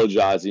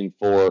apologizing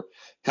for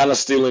kind of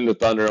stealing the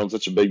thunder on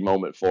such a big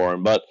moment for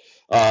him. But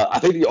I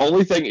think the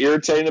only thing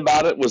irritating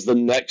about it was the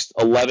next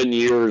 11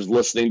 years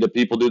listening to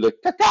people do the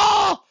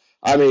caca.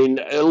 I mean,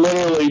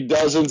 literally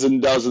dozens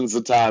and dozens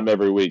of time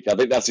every week. I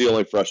think that's the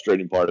only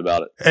frustrating part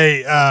about it.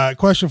 Hey,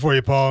 question for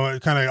you, Paul,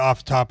 kind of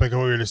off topic of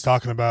what we were just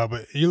talking about,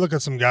 but you look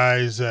at some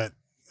guys that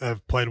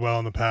have played well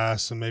in the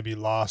past and maybe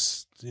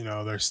lost,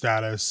 their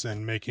status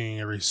and making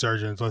a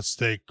resurgence. Let's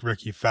take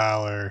Rickie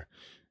Fowler,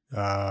 for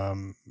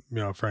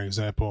an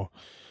example.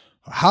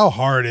 How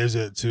hard is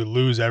it to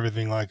lose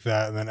everything like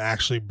that and then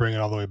actually bring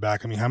it all the way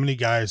back? I mean, how many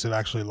guys have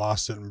actually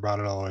lost it and brought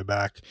it all the way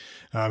back?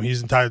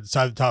 He's inside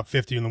the top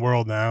 50 in the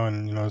world now,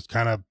 and it's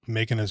kind of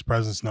making his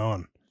presence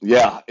known.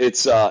 Yeah,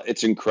 it's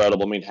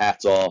incredible. I mean,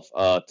 hats off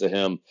to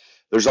him.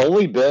 There's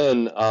only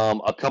been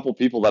a couple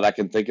people that I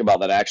can think about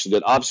that actually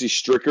did. Obviously,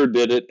 Stricker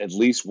did it at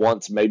least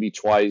once, maybe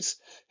twice.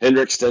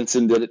 Hendrik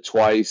Stenson did it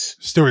twice.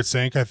 Stewart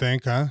Cink, I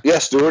think, huh? Yeah,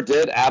 Stewart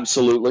did,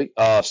 absolutely.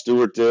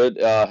 Stewart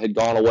did. Had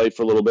gone away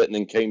for a little bit and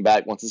then came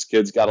back once his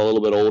kids got a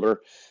little bit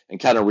older and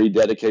kind of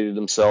rededicated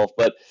himself.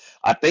 But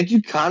I think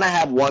you kind of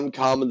have one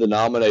common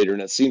denominator,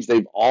 and it seems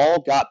they've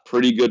all got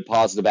pretty good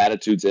positive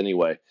attitudes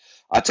anyway.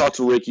 I talked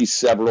to Rickie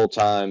several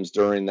times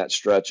during that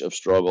stretch of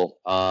struggle,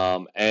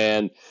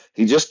 and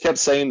he just kept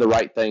saying the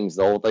right things,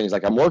 the whole thing's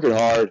like, I'm working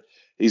hard.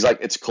 He's like,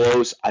 it's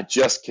close. I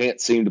just can't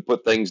seem to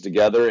put things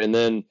together. And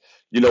then,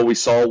 we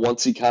saw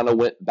once he kind of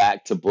went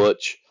back to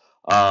Butch,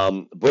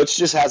 Butch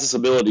just has this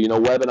ability.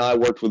 Webb and I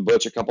worked with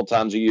Butch a couple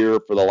times a year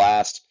for the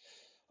last,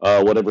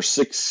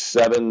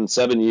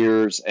 7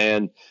 years.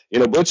 And,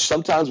 Butch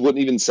sometimes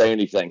wouldn't even say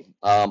anything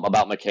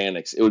about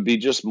mechanics. It would be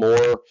just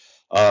more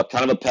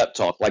kind of a pep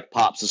talk, like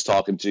Pops is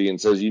talking to you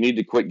and says, you need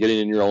to quit getting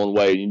in your own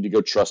way. You need to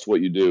go trust what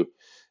you do.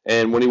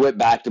 And when he went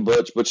back to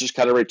Butch just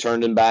kind of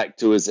returned him back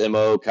to his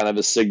MO, kind of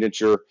his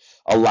signature,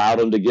 allowed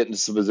him to get into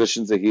some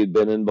positions that he had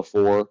been in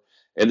before,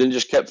 and then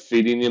just kept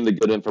feeding him the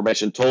good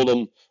information, told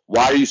him,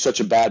 why are you such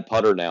a bad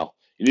putter now?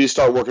 You need to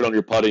start working on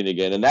your putting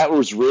again. And that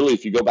was really,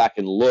 if you go back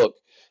and look,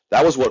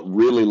 that was what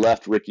really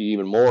left Rickie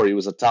even more. He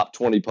was a top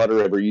 20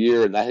 putter every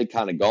year, and that had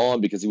kind of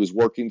gone because he was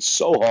working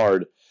so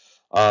hard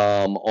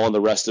on the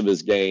rest of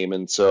his game.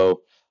 And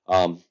so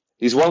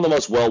he's one of the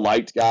most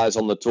well-liked guys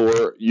on the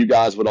tour. You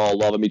guys would all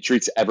love him. He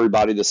treats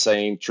everybody the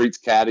same, treats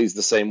caddies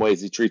the same way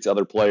as he treats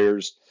other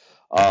players.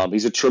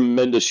 He's a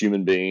tremendous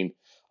human being.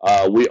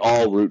 We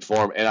all root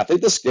for him. And I think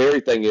the scary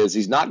thing is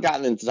he's not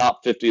gotten into the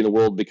top 50 in the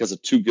world because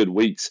of 2 good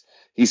weeks.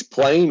 He's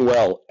playing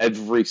well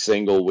every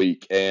single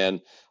week.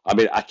 And I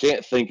mean, I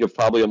can't think of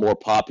probably a more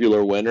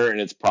popular winner,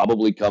 and it's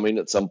probably coming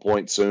at some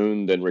point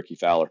soon, than Rickie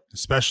Fowler.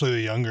 Especially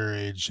the younger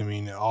age. I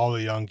mean, all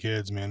the young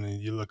kids, man,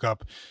 and you look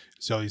up,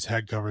 see all these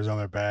head covers on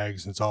their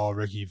bags, and it's all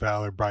Rickie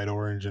Fowler, bright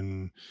orange,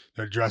 and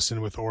they're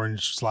dressing with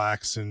orange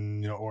slacks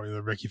and, or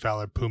the Rickie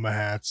Fowler Puma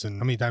hats. And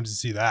how many times do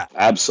you see that?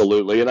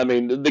 Absolutely. And I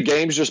mean, the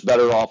game's just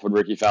better off when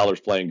Rickie Fowler's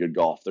playing good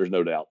golf. There's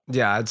no doubt.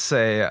 Yeah, I'd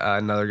say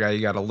another guy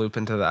you got to loop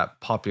into that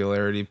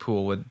popularity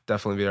pool would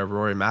definitely be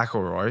Rory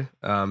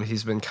McIlroy.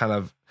 He's been kind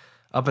of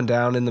up and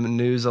down in the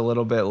news a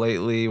little bit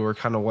lately. We're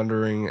kind of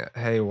wondering,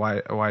 hey,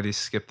 why did he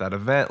skip that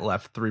event?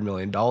 Left $3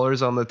 million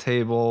on the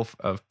table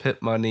of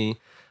pit money.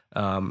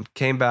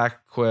 Came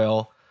back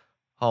Quail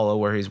Hollow,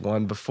 where he's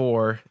won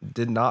before,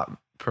 did not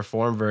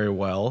perform very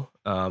well,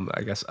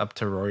 I guess up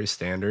to Rory's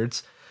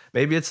standards.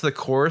 Maybe it's the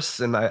course,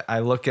 and I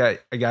look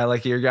at a guy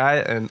like your guy,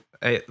 and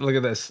hey, look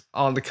at this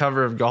on the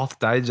cover of Golf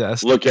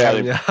Digest. Look at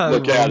him.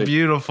 Look at him.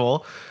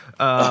 Beautiful.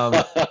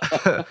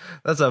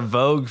 That's a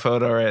Vogue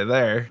photo right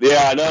there.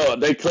 Yeah, I know.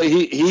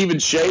 He even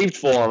shaved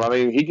for him. I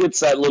mean, he gets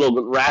that little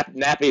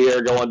nappy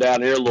hair going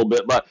down here a little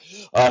bit, but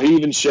he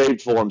even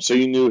shaved for him, so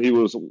you knew he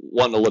was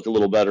wanting to look a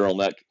little better on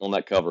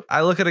that cover.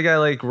 I look at a guy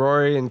like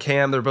Rory and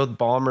Cam. They're both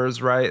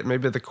bombers, right?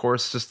 Maybe the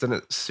course just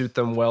didn't suit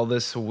them well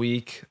this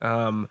week.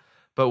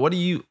 But what do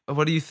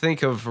you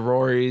think of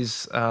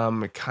Rory's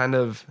kind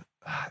of?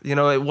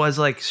 It was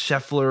like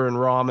Scheffler and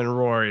Rahm and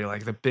Rory,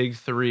 like the big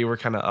 3 were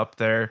kind of up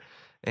there.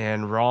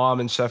 And Rahm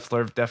and Scheffler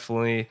have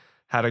definitely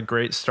had a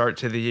great start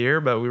to the year,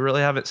 but we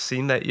really haven't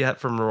seen that yet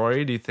from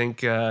Rory. Do you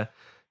think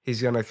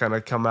he's going to kind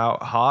of come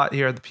out hot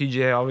here at the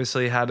PGA?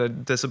 Obviously had a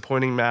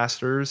disappointing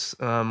Masters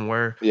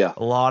where a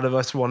lot of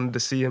us wanted to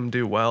see him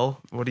do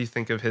well. What do you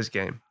think of his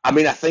game? I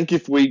mean, I think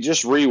if we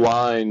just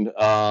rewind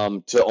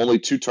to only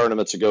 2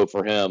 tournaments ago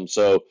for him,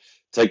 so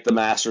take the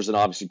Masters and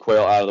obviously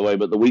Quail out of the way,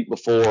 but the week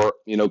before,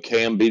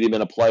 Cam beat him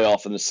in a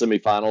playoff in the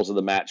semifinals of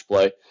the match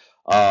play.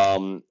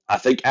 I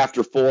think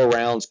after 4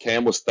 rounds,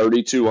 Cam was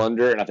 32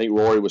 under, and I think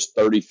Rory was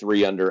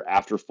 33 under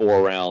after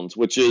 4 rounds,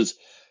 which is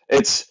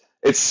it's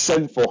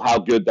sinful how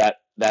good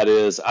that that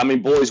is. I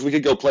mean, boys, we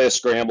could go play a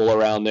scramble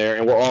around there,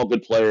 and we're all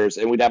good players,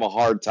 and we'd have a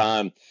hard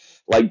time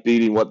like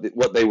beating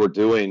what they were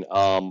doing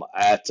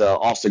at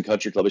Austin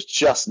Country Club. It's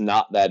just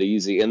not that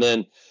easy. And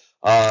then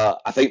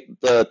I think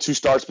the 2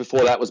 starts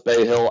before that was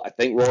Bay Hill. I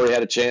think Rory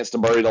had a chance to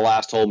birdie the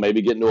last hole,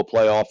 maybe get into a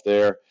playoff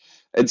there.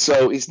 And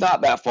so he's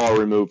not that far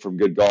removed from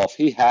good golf.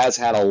 He has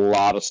had a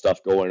lot of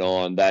stuff going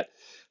on that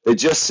they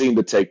just seem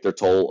to take their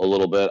toll a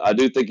little bit. I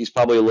do think he's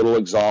probably a little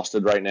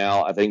exhausted right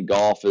now. I think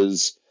golf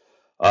is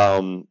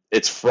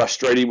it's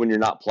frustrating when you're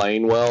not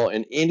playing well.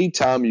 And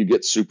anytime you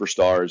get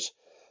superstars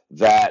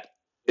that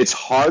it's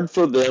hard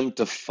for them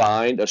to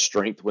find a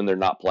strength when they're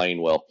not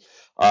playing well.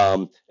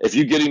 If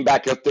you get him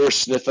back up there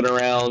sniffing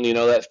around,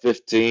 that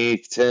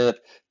 15th, 10th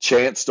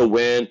chance to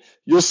win,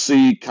 you'll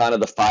see kind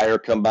of the fire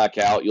come back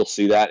out. You'll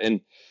see that.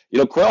 And,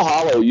 Quail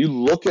Hollow, you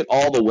look at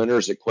all the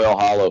winners at Quail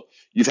Hollow.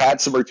 You've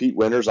had some repeat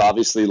winners,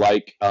 obviously,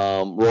 like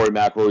Rory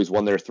McIlroy's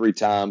won there 3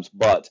 times,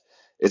 but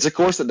it's a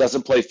course that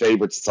doesn't play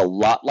favorites. It's a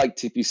lot like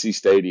TPC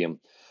Stadium.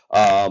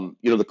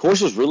 The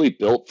course was really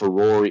built for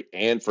Rory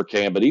and for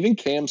Cam, but even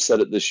Cam said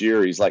it this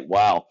year. He's like,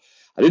 wow,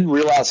 I didn't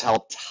realize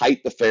how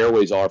tight the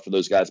fairways are for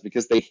those guys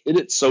because they hit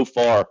it so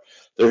far.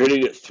 They're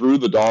hitting it through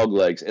the dog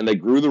legs, and they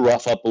grew the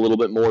rough up a little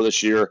bit more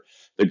this year.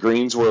 The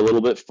greens were a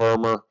little bit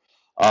firmer.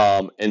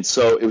 And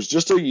so it was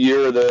just a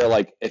year there.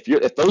 Like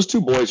if those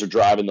 2 boys are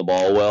driving the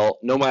ball well,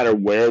 no matter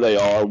where they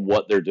are,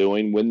 what they're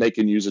doing, when they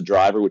can use a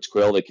driver, which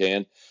Quail they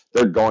can,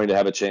 they're going to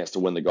have a chance to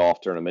win the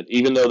golf tournament,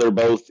 even though they're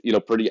both,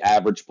 pretty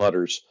average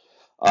putters.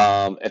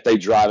 If they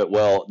drive it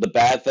well. The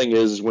bad thing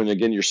is when,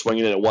 again, you're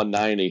swinging it at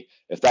 190,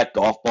 if that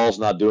golf ball's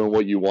not doing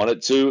what you want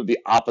it to, the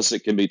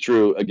opposite can be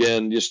true.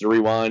 Again, just to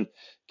rewind,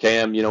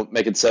 Cam,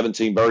 making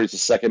 17 birdies, the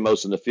second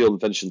most in the field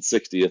and finishing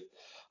 60th.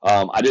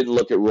 I didn't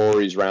look at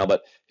Rory's round,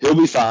 but he'll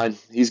be fine.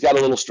 He's got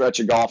a little stretch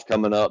of golf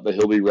coming up that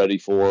he'll be ready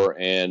for.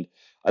 And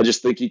I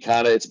just think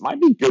it might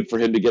be good for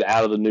him to get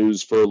out of the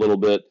news for a little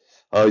bit.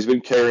 He's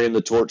been carrying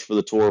the torch for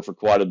the tour for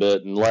quite a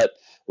bit, and let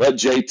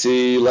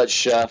JT, let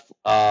Chef,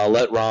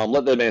 let Rom,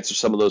 let them answer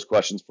some of those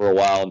questions for a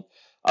while. And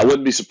I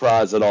wouldn't be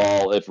surprised at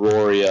all if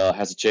Rory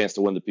has a chance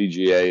to win the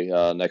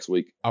PGA next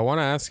week. I want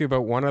to ask you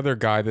about one other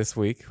guy this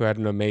week who had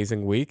an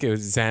amazing week. It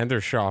was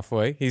Xander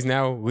Schauffele. He's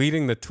now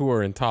leading the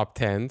tour in top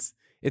 10s.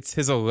 It's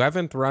his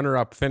 11th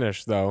runner-up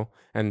finish, though,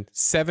 and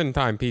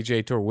 7-time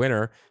PGA Tour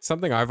winner.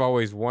 Something I've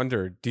always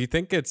wondered. Do you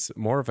think it's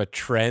more of a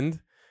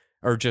trend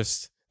or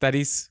just that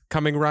he's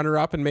coming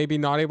runner-up and maybe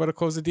not able to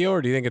close the deal,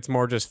 or do you think it's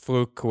more just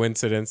fluke,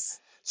 coincidence?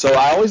 So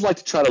I always like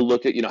to try to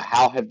look at,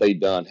 how have they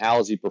done? How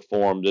has he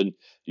performed? And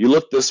you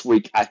look this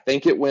week, I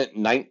think it went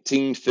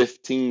 19,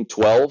 15,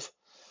 12.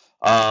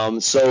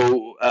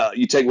 So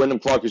you take Wyndham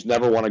Clark, who's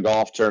never won a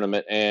golf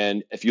tournament,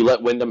 and if you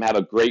let Wyndham have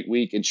a great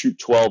week and shoot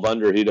 12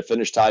 under, he'd have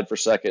finished tied for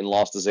second and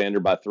lost to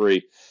Xander by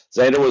 3.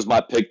 Xander was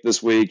my pick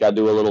this week. I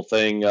do a little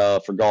thing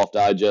for Golf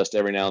Digest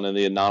every now and then,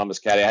 the anonymous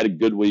caddy. I had a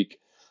good week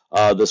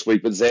this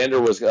week, but Xander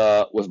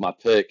was my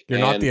pick. You're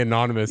not the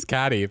anonymous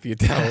caddy if you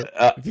tell the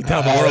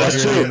world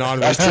you're the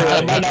anonymous caddy.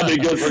 That might not be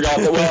good for golf.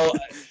 Well,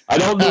 I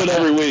don't do it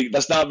every week.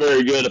 That's not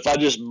very good if I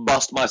just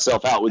bust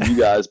myself out with you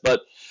guys.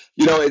 But,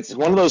 it's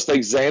one of those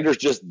things. Xander's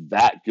just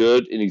that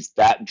good, and he's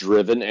that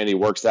driven, and he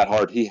works that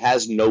hard. He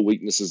has no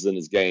weaknesses in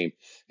his game.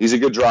 He's a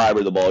good driver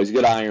of the ball. He's a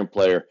good iron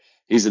player.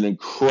 He's an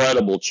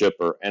incredible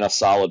chipper and a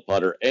solid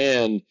putter.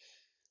 And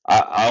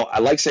I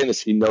like saying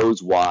this, he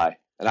knows why.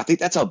 And I think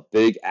that's a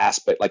big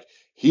aspect. Like,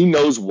 he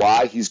knows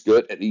why he's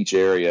good at each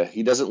area.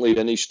 He doesn't leave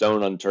any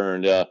stone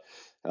unturned.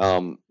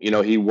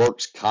 He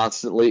works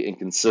constantly and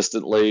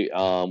consistently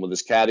with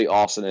his caddy,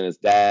 Austin, and his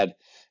dad,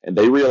 and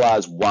they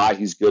realize why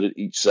he's good at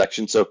each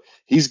section. So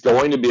he's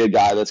going to be a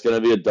guy that's going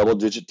to be a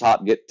double-digit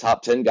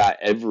top 10 guy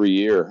every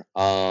year.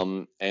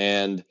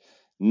 And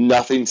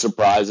nothing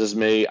surprises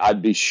me.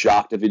 I'd be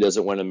shocked if he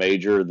doesn't win a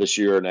major this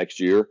year or next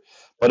year.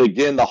 But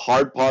again, the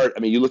hard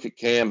part, you look at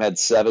Cam, had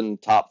 7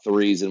 top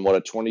 3s in a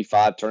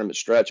 25 tournament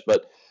stretch,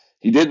 but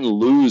he didn't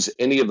lose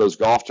any of those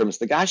golf tournaments.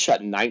 The guy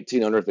shot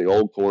 19 under at the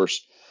old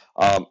course.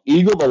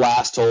 Eagle the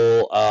last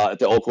hole at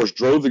the old course,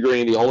 drove the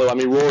green the whole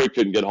way. Rory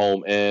couldn't get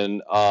home,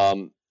 and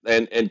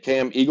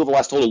Cam Eagle the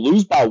last hole to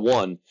lose by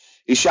 1.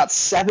 He shot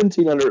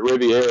 17 under at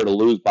Riviera to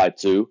lose by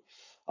 2.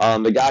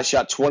 The guy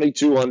shot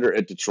 22 under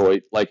at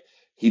Detroit. Like,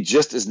 he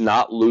just is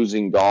not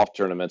losing golf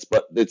tournaments,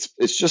 but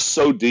it's just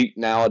so deep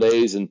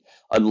nowadays. And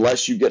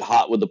unless you get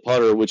hot with the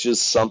putter, which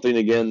is something,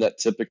 again, that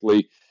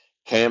typically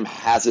Cam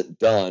hasn't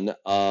done,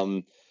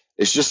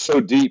 it's just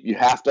so deep. You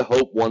have to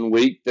hope one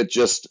week that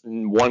just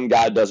one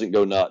guy doesn't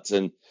go nuts.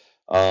 And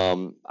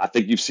I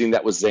think you've seen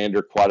that with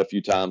Xander quite a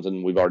few times,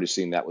 and we've already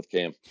seen that with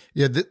Cam.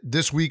 Yeah,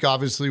 this week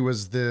obviously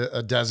was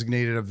a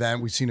designated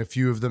event. We've seen a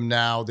few of them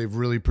now. They've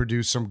really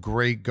produced some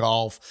great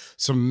golf,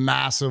 some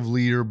massive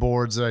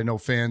leaderboards that I know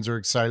fans are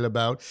excited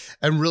about.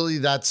 And really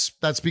that's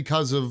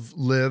because of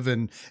LIV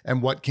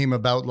and what came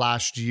about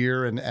last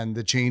year and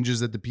the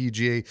changes that the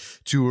PGA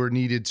Tour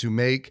needed to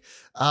make.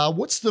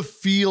 What's the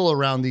feel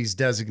around these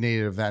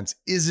designated events?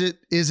 Is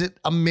it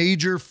a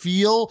major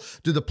feel?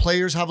 Do the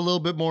players have a little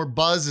bit more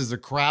buzz? Is the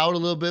crowd a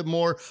little bit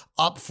more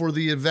up for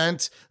the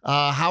event?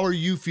 How are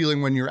you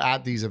feeling when you're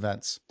at these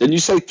events? Didn't you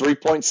say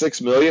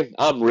 3.6 million?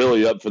 I'm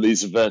really up for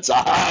these events.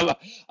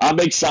 I'm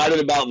excited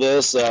about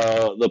this.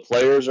 The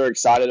players are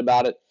excited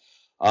about it.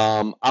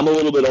 I'm a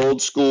little bit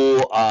old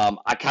school.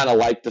 I kind of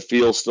like the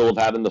feel still of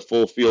having the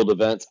full field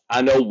events.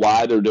 I know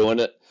why they're doing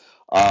it.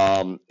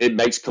 It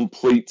makes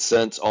complete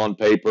sense on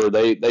paper.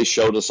 They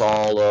showed us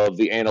all of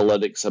the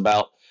analytics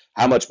about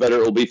how much better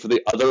it will be for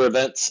the other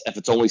events. If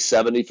it's only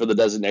 70 for the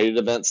designated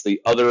events,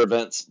 the other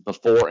events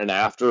before and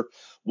after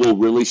will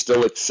really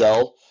still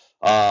excel.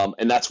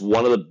 And that's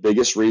one of the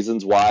biggest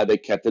reasons why they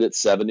kept it at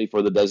 70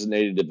 for the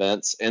designated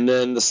events. And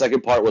then the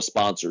second part was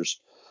sponsors.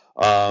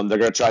 They're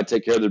going to try to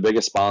take care of their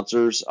biggest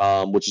sponsors,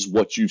 which is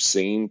what you've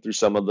seen through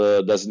some of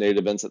the designated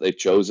events that they've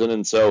chosen.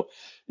 And so,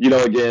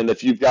 again,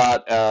 if you've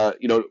got,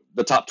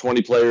 the top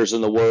 20 players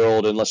in the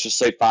world, and let's just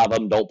say 5 of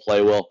them don't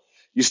play well,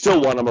 you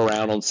still want them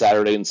around on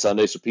Saturday and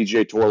Sunday, so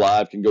PGA Tour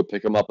Live can go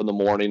pick them up in the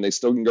morning. They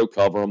still can go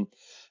cover them.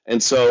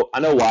 And so I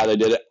know why they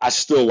did it. I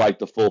still like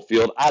the full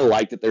field. I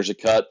like that there's a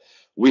cut.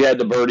 We had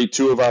to birdie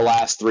 2 of our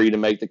last 3 to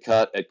make the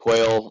cut at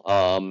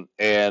Quail,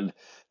 and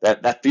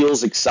that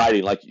feels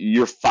exciting. Like,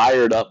 you're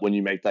fired up when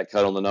you make that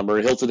cut on the number.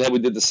 At Hilton Head, we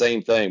did the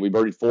same thing. We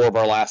birdied 4 of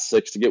our last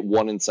 6 to get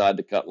 1 inside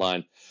the cut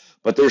line.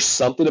 But there's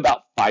something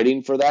about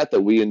fighting for that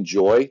we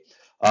enjoy.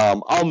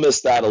 I'll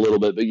miss that a little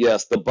bit. But,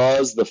 yes, the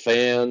buzz, the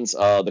fans,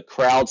 the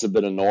crowds have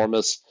been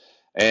enormous.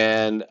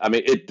 And, I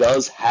mean, it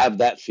does have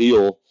that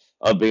feel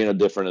of being a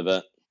different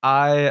event.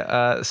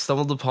 I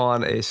stumbled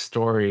upon a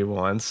story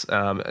once.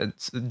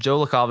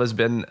 Joe LaCava's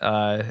been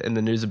in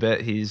the news a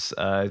bit. He's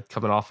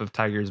coming off of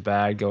Tiger's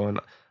bag, going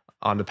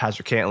on to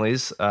Patrick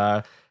Cantley's.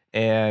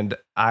 And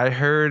I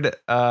heard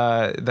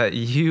that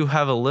you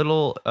have a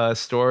little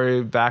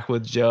story back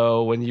with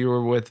Joe when you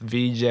were with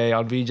VJ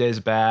on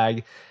VJ's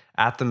bag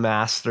at the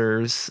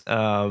Masters.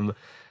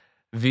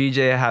 VJ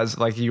has,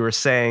 like you were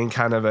saying,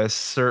 kind of a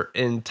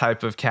certain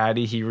type of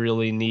caddy he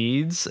really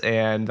needs,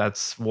 and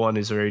that's one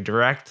who's very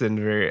direct and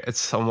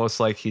it's almost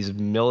like he's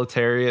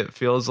military, it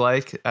feels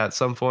like, at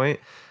some point.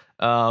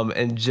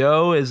 And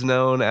Joe is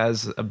known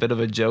as a bit of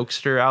a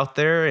jokester out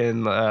there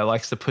and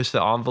likes to push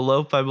the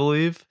envelope, I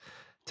believe.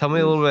 Tell me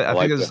a little bit. I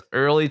think it was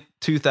early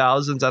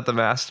 2000s at the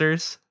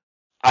Masters.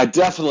 I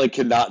definitely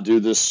cannot do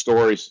this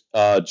story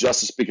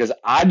justice because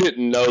I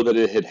didn't know that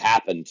it had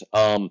happened.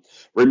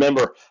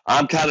 Remember,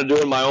 I'm kind of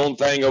doing my own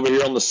thing over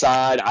here on the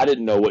side. I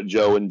didn't know what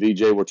Joe and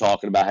VJ were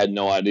talking about. I had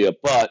no idea.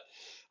 But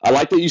I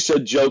like that you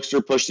said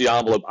jokester, push the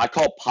envelope. I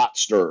call pot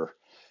stirrer.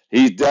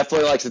 He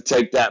definitely likes to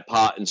take that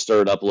pot and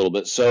stir it up a little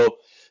bit. So,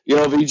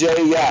 VJ,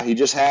 yeah, he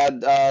just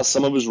had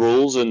some of his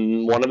rules,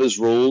 and one of his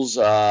rules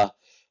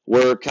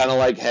we're kind of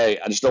like, hey,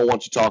 I just don't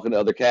want you talking to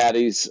other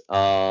caddies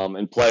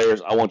and players.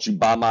 I want you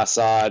by my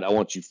side. I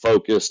want you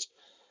focused.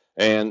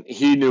 And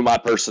he knew my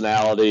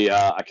personality.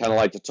 I kind of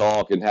like to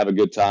talk and have a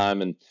good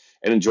time and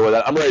enjoy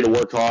that. I'm ready to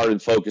work hard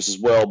and focus as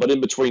well. But in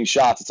between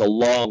shots, it's a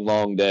long,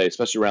 long day,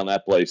 especially around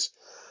that place.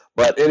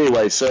 But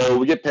anyway, so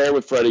we get paired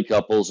with Freddie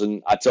Couples,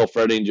 and I tell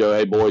Freddie and Joe,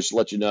 hey, boys, to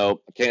let you know,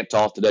 I can't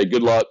talk today.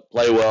 Good luck.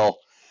 Play well.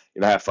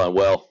 Have fun.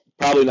 Well,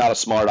 probably not a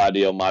smart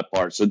idea on my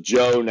part. So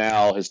Joe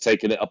now has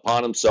taken it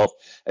upon himself.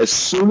 As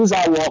soon as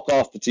I walk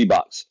off the tee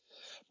box,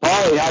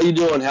 Paulie, how you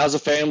doing? How's the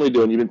family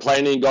doing? You been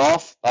playing any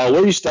golf? Where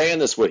are you staying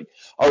this week?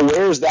 Oh,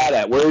 where's that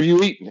at? Where have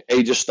you eaten? And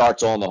he just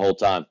starts on the whole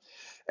time.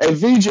 And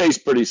VJ's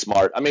pretty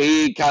smart. I mean,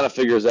 he kind of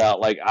figures out,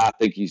 like, I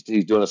think he's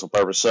doing this on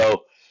purpose.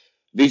 So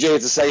VJ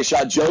gets the second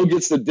shot. Joe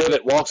gets the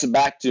divot, walks it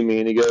back to me,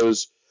 and he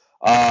goes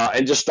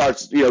and just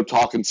starts,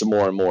 talking some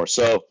more and more.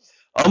 So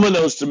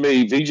unbeknownst to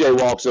me, VJ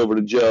walks over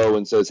to Joe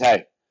and says,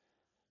 hey,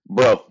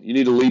 bro, you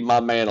need to leave my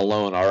man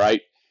alone, all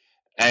right?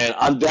 And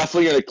I'm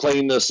definitely going to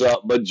clean this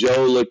up. But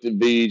Joe looked at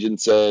Vij and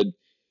said,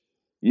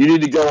 you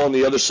need to go on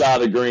the other side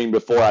of the green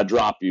before I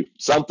drop you.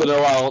 Something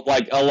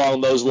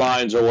along those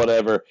lines or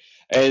whatever.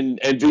 And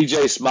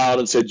VJ smiled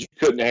and said, you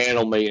couldn't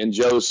handle me. And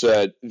Joe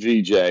said,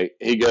 VJ,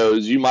 he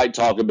goes, you might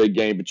talk a big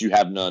game, but you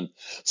have none.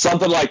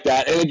 Something like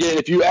that. And again,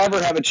 if you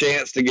ever have a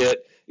chance to get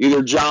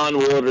either John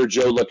Wood or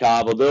Joe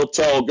LaCava, they'll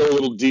go a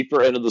little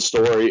deeper into the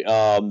story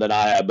than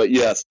I have. But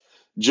yes,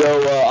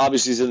 Joe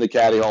obviously is in the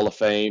Caddy Hall of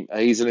Fame.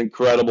 He's an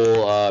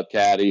incredible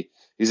caddy.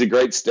 He's a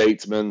great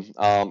statesman.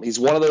 He's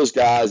one of those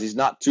guys. He's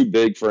not too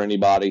big for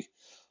anybody.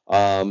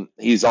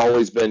 He's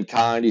always been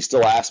kind. He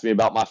still asks me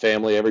about my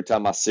family every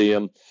time I see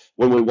him.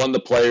 When we won the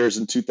Players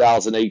in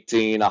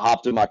 2018, I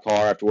hopped in my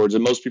car afterwards,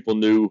 and most people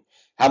knew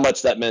how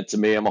much that meant to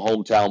me. I'm a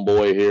hometown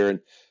boy here,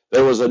 and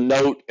there was a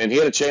note, and he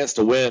had a chance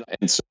to win.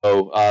 And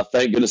so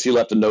thank goodness he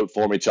left a note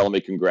for me telling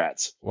me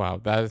congrats. Wow,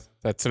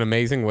 that's an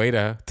amazing way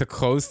to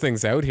close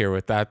things out here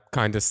with that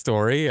kind of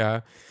story.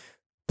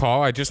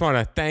 Paul, I just want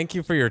to thank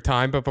you for your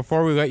time. But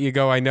before we let you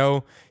go, I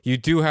know you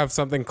do have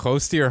something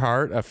close to your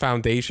heart, a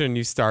foundation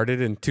you started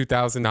in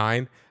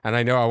 2009. And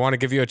I know I want to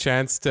give you a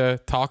chance to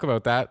talk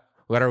about that.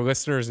 Let our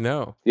listeners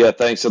know. Yeah,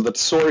 thanks. So the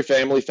Tesori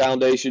Family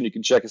Foundation, you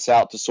can check us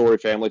out,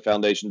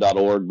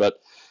 TesoriFamilyFoundation.org. But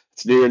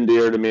It's near and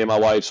dear to me and my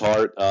wife's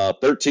heart.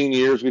 13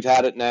 years we've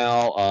had it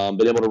now.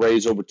 Been able to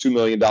raise over $2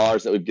 million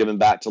that we've given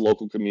back to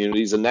local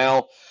communities. And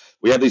now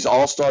we have these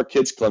all-star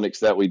kids clinics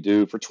that we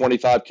do for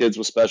 25 kids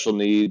with special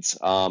needs.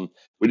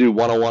 We do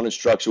one-on-one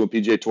instruction with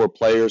PGA Tour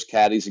players,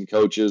 caddies, and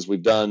coaches.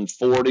 We've done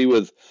 40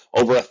 with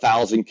over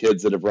 1,000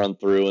 kids that have run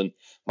through. And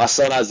my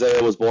son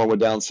Isaiah was born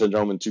with Down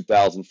syndrome in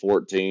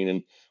 2014.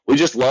 And we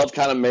just love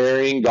kind of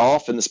marrying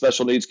golf and the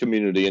special needs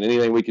community, and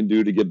anything we can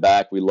do to give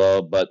back, we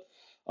love. But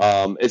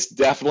it's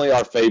definitely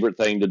our favorite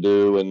thing to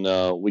do,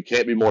 and we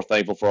can't be more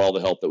thankful for all the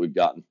help that we've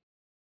gotten.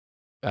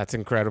 That's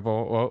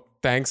incredible. Well,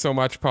 thanks so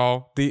much,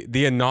 Paul.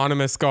 The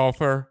anonymous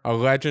golfer, a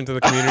legend to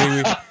the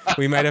community.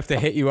 we might have to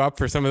hit you up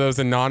for some of those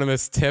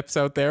anonymous tips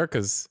out there,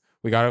 because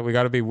we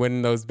gotta be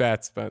winning those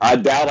bets. But I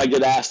doubt I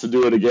get asked to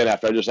do it again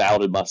after I just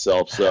outed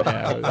myself. So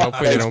yeah,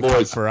 hopefully they don't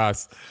come for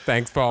us.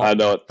 Thanks, Paul. I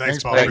know it.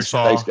 Thanks, Paul.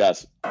 Thanks,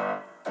 guys.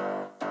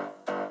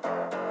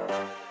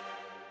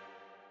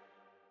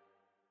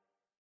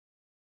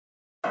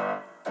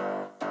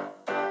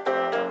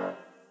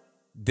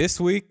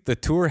 This week, the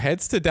tour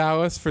heads to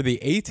Dallas for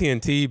the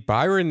AT&T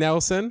Byron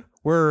Nelson,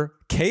 where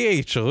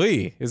KH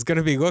Lee is going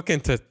to be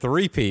looking to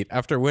three-peat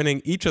after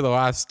winning each of the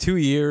last 2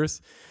 years.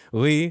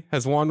 Lee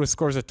has won with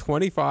scores of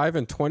 25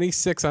 and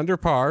 26 under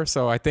par,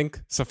 so I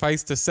think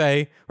suffice to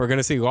say we're going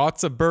to see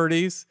lots of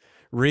birdies.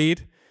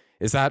 Reid,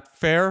 is that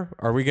fair?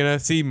 Are we going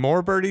to see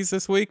more birdies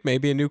this week?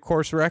 Maybe a new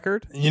course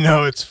record? You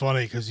know, it's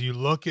funny because you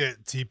look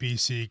at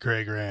TPC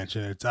Craig Ranch,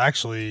 and it's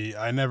actually,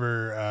 I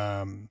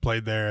never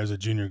played there as a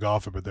junior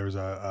golfer, but there was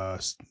a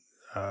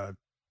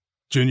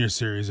junior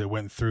series that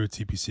went through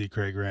TPC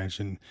Craig Ranch,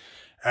 and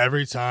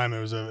every time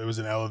it was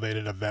an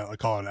elevated event. I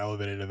call it an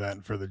elevated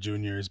event for the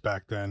juniors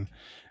back then,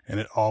 and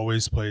it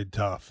always played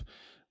tough.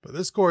 But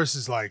this course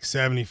is like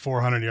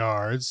 7,400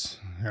 yards,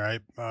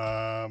 right?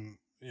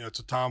 It's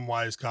a Tom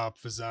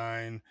Weiskopf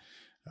design.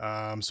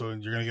 So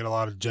you're going to get a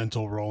lot of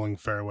gentle rolling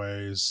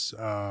fairways.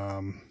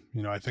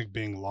 I think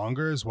being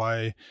longer is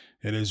why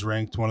it is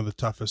ranked one of the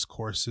toughest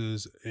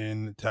courses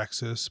in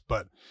Texas.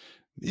 But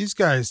these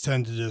guys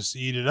tend to just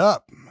eat it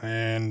up.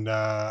 And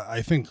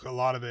I think a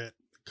lot of it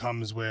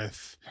comes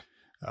with,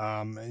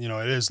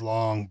 it is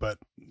long, but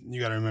you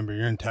got to remember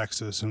you're in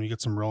Texas, and you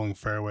get some rolling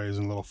fairways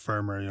and a little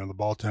firmer. The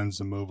ball tends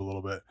to move a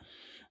little bit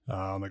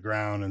on the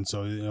ground, and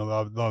so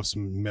they'll have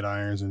some mid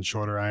irons and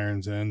shorter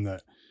irons in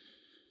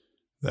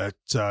that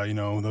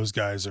those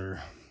guys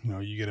are,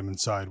 you get them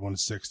inside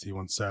 160,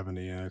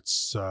 170, and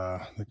it's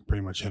they can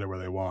pretty much hit it where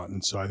they want.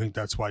 And so I think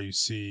that's why you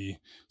see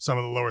some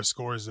of the lower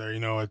scores there.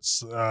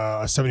 It's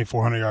a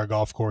 7,400 yard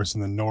golf course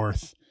in the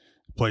north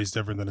plays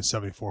different than a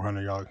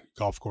 7,400 yard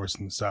golf course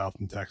in the south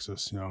in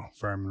Texas.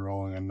 Firm and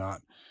rolling, and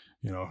not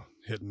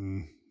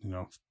hitting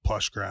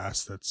plush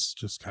grass that's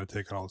just kind of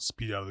taking all the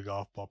speed out of the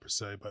golf ball per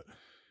se. But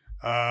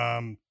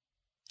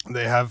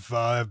they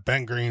have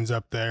bent greens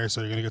up there,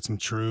 so you're gonna get some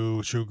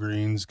true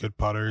greens, good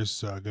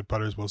putters. Good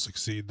putters will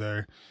succeed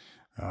there.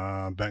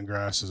 Bent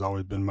grass has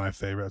always been my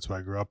favorite. That's what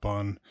I grew up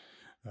on.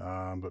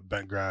 But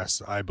bent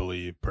grass, I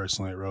believe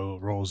personally, it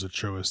rolls the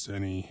truest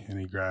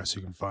any grass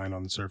you can find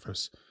on the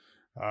surface.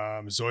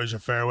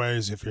 Zoysia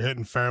fairways, if you're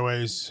hitting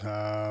fairways,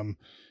 the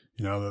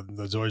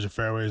Zoysia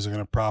fairways are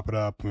gonna prop it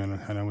up.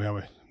 I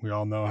know we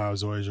all know how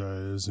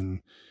Zoysia is,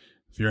 and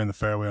if you're in the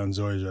fairway on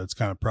Zoysia, it's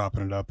kind of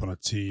propping it up on a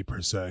tee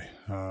per se.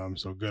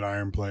 So good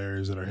iron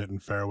players that are hitting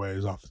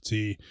fairways off the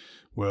tee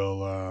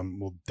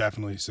will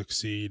definitely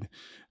succeed.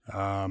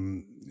 I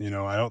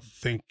don't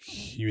think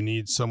you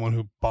need someone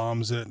who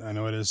bombs it. I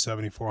know it is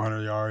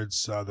 7,400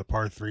 yards. The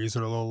par threes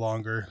are a little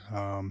longer.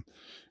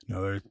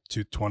 They're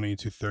 220,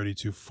 230,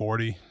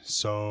 240.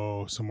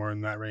 So somewhere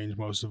in that range,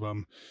 most of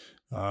them.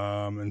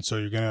 And so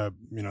you're going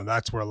to,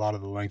 that's where a lot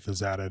of the length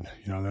is added.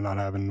 They're not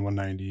having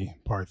 190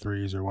 par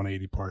threes or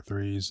 180 par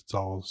threes. It's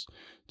all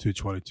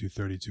 220,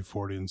 230,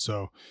 240. And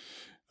so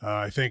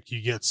I think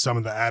you get some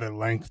of the added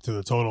length to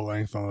the total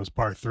length on those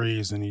par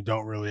threes, and you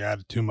don't really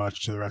add too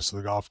much to the rest of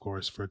the golf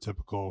course for a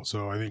typical.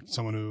 So I think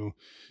someone who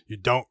you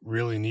don't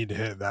really need to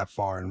hit it that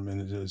far, and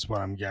is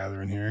what I'm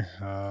gathering here.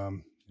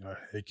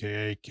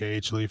 AKA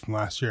KH Lee from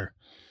last year.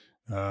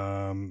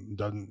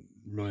 Doesn't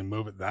really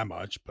move it that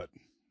much, but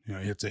he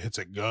hits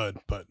it good.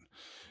 But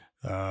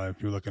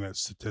if you're looking at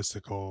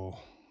statistical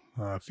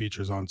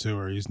features on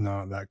tour, he's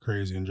not that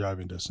crazy in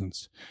driving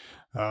distance.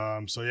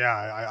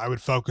 I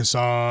would focus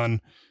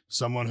on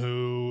someone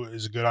who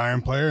is a good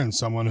iron player and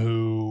someone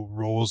who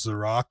rolls the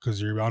rock,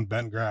 because you're on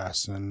bent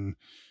grass, and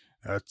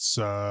that's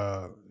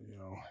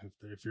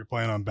if you're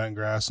playing on bent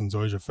grass and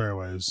Zoysia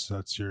fairways,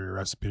 that's your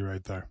recipe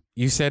right there.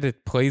 You said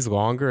it plays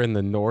longer in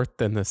the north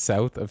than the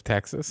south of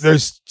Texas?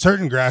 There's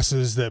certain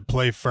grasses that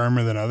play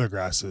firmer than other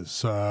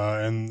grasses,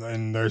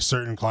 and there's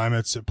certain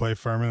climates that play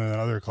firmer than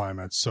other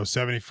climates. So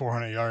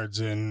 7,400 yards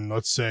in,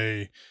 let's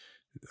say,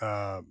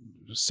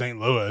 St.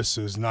 Louis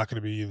is not going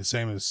to be the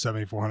same as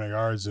 7,400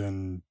 yards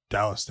in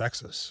Dallas,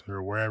 Texas,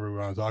 or wherever we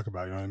want to talk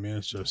about. You know what I mean?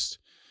 It's just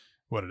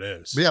what it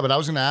is. But yeah, but I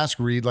was going to ask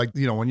Reid, like,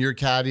 when you're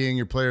caddying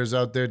your players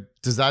out there,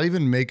 does that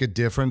even make a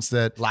difference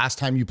that last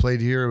time you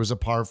played here, it was a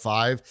par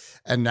 5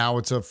 and now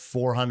it's a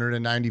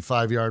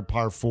 495-yard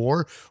par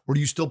 4? Or do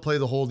you still play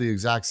the hole the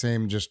exact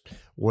same, just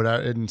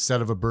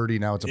instead of a birdie,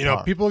 now it's a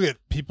par?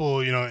 People,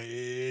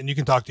 and you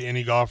can talk to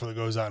any golfer that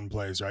goes out and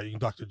plays, right? You can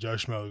talk to Joe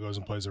Schmo that goes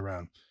and plays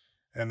around.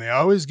 And they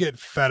always get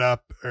fed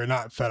up, or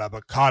not fed up,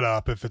 but caught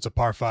up if it's a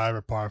par 5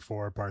 or par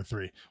 4 or par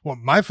 3. Well,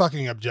 my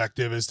fucking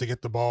objective is to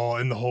get the ball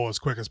in the hole as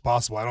quick as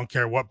possible. I don't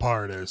care what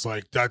par it is.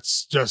 Like,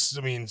 that's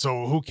just,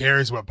 so who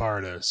cares what par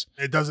it is?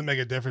 It doesn't make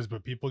a difference,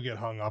 but people get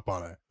hung up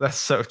on it. That's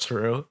so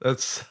true.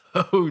 That's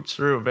so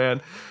true,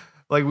 man.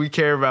 Like, we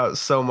care about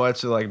so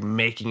much like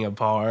making a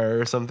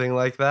par or something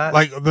like that.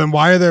 Like, then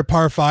why are there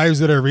par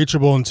 5s that are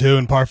reachable in 2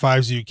 and par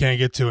 5s you can't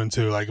get to in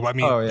 2? Like,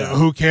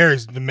 who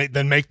cares?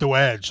 Then make the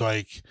wedge.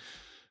 I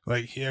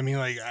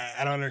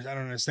don't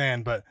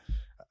understand. But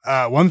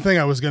one thing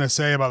I was going to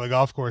say about the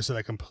golf course that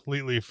I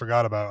completely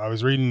forgot about, I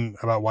was reading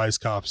about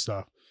Weiskopf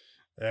stuff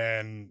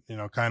and,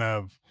 kind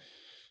of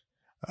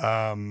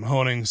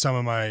honing some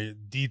of my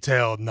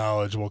detailed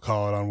knowledge, we'll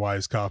call it, on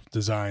Weiskopf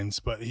designs.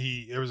 But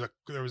there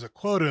was a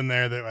quote in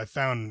there that I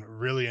found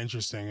really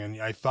interesting. And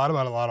I thought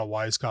about a lot of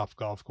Weiskopf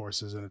golf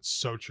courses, and it's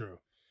so true.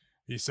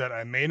 He said,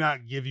 I may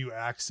not give you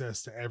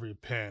access to every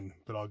pin,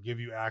 but I'll give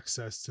you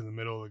access to the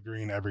middle of the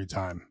green every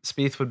time.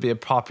 Spieth would be a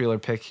popular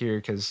pick here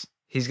because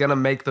he's going to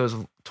make those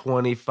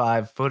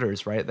 25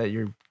 footers, right? That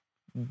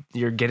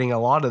you're getting a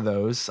lot of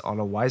those on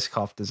a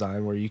Weiskopf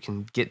design where you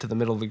can get to the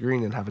middle of the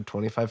green and have a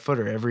 25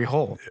 footer every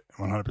hole.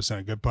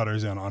 100% good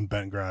putters on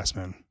bent grass,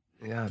 man.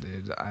 Yeah,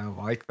 dude. I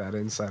like that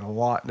insight a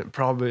lot. And it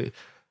probably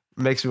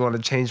makes me want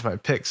to change my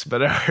picks,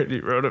 but I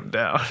already wrote them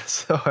down,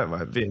 so I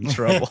might be in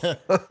trouble.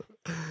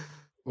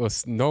 Well,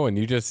 Nolan,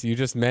 you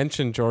just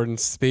mentioned Jordan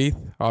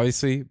Spieth.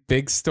 Obviously,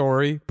 big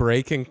story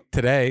breaking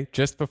today,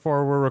 just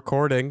before we're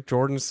recording.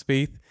 Jordan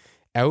Spieth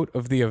out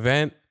of the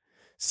event,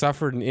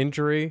 suffered an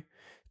injury.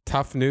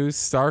 Tough news.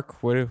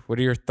 Stark, what are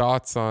your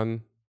thoughts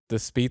on the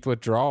Spieth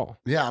withdrawal?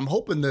 Yeah, I'm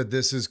hoping that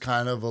this is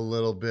kind of a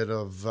little bit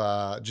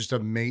of just a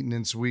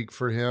maintenance week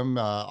for him.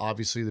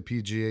 Obviously, the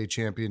PGA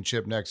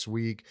Championship next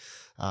week.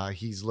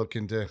 He's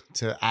looking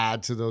to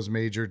add to those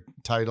major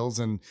titles,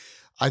 and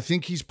I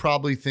think he's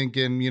probably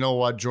thinking, you know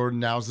what,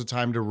 Jordan, now's the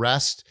time to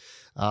rest,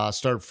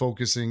 start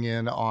focusing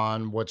in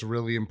on what's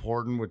really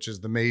important, which is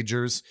the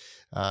majors.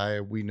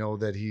 We know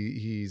that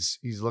he's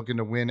looking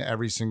to win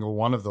every single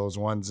one of those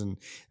ones, and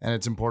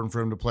it's important for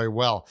him to play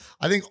well.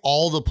 I think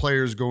all the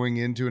players going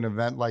into an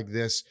event like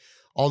this,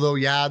 although,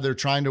 yeah, they're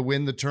trying to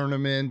win the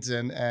tournament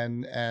and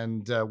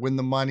win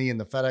the money and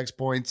the FedEx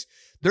points,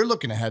 they're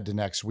looking ahead to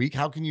next week.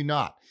 How can you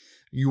not?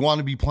 You want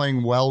to be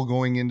playing well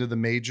going into the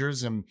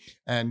majors, and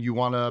you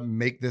want to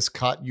make this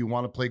cut. You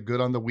want to play good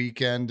on the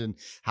weekend and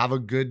have a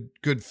good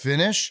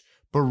finish.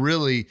 But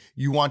really,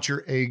 you want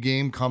your A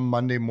game come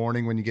Monday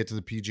morning when you get to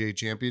the PGA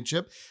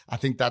Championship. I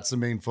think that's the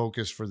main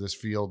focus for this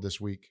field this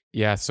week.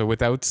 Yeah, so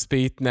without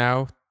Spieth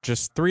now,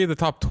 just 3 of the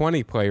top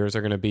 20 players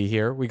are going to be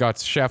here. We got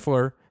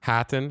Scheffler,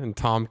 Hatton, and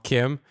Tom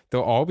Kim.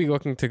 They'll all be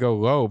looking to go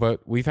low,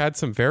 but we've had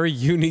some very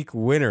unique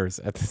winners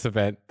at this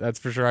event. That's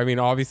for sure. I mean,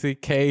 obviously,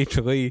 KH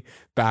Lee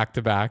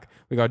back-to-back.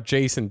 We got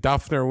Jason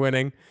Duffner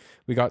winning.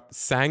 We got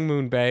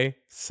Sang-Moon Bae,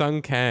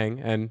 Sung Kang,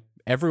 and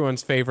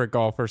everyone's favorite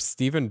golfer,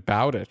 Stephen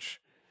Bowditch.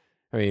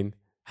 I mean,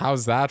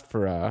 how's that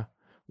for a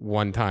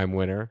one-time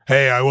winner?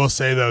 Hey, I will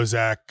say though,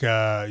 Zach,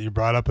 you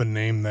brought up a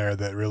name there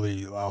that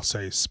really, I'll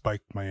say,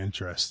 spiked my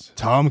interest.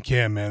 Tom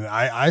Kim, man.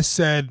 I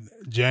said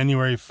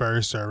January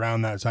 1st or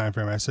around that time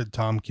frame, I said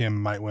Tom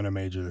Kim might win a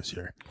major this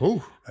year.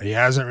 Ooh. He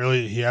hasn't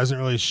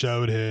really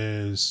showed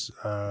his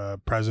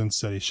presence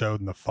that he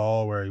showed in the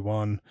fall where he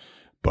won,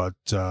 but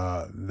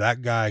that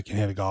guy can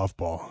hit a golf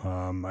ball.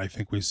 I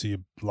think we see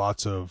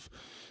lots of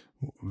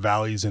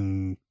valleys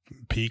and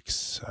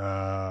peaks,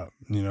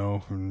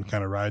 from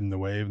kind of riding the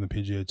wave in the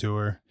PGA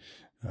Tour.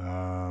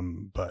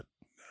 But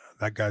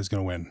that guy's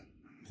going to win.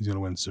 He's going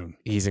to win soon.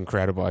 He's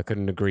incredible. I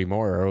couldn't agree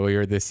more.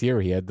 Earlier this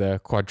year, he had the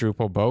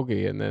quadruple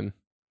bogey and then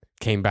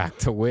came back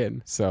to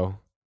win. So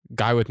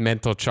guy with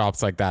mental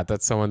chops like that,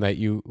 that's someone that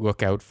you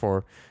look out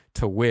for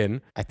to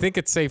win. I think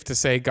it's safe to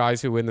say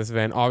guys who win this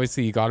event,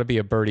 obviously you got to be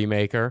a birdie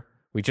maker.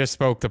 We just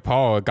spoke to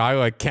Paul, a guy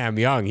like Cam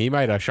Young. He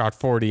might have shot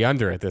 40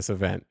 under at this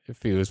event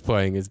if he was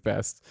playing his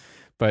best.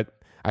 But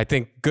I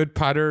think good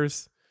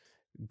putters,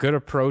 good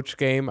approach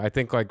game. I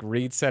think like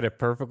Reid said it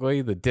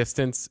perfectly. The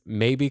distance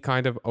may be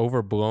kind of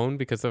overblown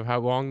because of how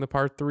long the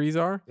par 3s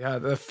are. Yeah,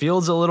 the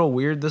field's a little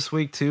weird this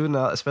week too,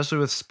 now, especially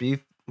with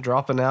Spieth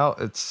dropping out.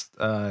 It's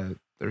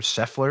there's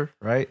Scheffler,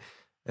 right?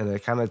 And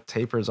it kind of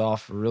tapers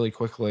off really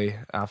quickly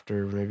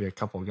after maybe a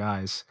couple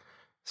guys.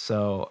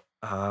 So,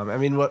 I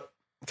mean, what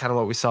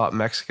we saw at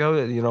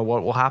Mexico,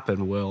 what will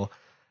happen? Will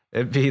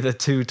it be the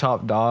 2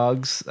 top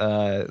dogs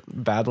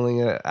battling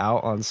it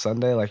out on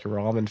Sunday like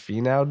Rahm and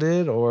Finau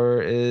did?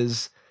 Or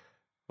is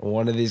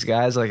one of these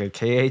guys like a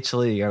KH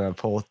Lee going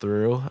to pull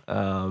through?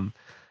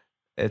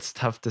 It's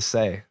tough to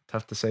say.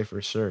 Tough to say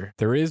for sure.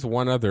 There is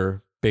one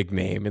other big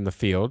name in the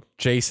field,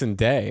 Jason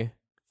Day.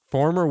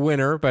 former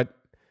winner, but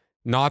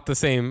not the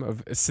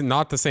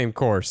same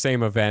course,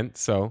 same event.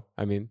 So,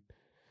 I mean,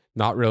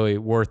 not really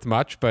worth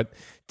much, but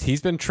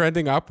he's been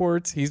trending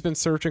upwards. He's been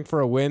searching for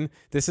a win.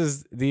 This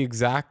is the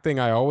exact thing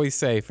I always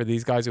say for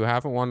these guys who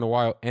haven't won in a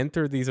while.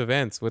 Enter these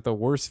events with a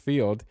worse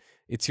field.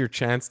 It's your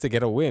chance to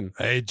get a win.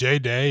 Hey, Jay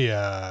Day,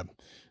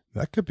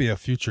 that could be a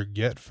future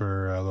get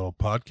for a little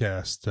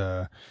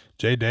podcast.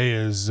 Jay Day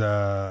is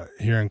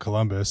here in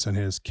Columbus, and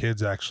his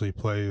kids actually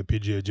play the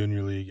PGA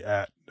Junior League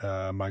at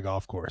my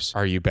golf course.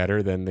 Are you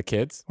better than the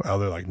kids? Well,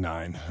 they're like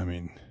 9. I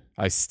mean,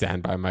 I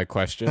stand by my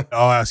question.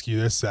 I'll ask you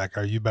this, Zach.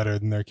 Are you better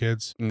than their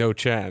kids? No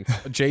chance.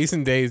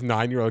 Jason Day's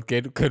 9-year-old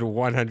kid could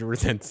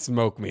 100%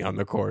 smoke me on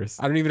the course.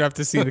 I don't even have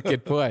to see the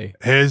kid play.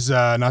 His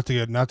not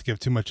to give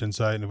too much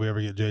insight, and if we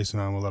ever get Jason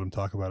on, we'll let him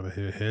talk about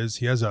it.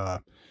 He has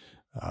a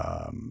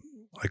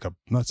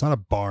it's not a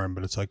barn,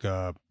 but it's like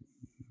a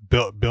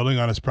building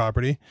on his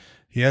property.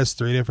 He has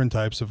 3 different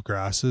types of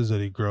grasses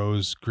that he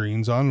grows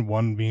greens on,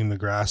 one being the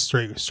grass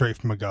straight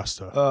from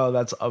Augusta. Oh,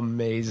 that's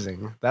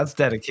amazing. That's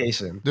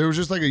dedication. There was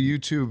just like a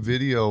YouTube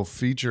video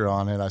feature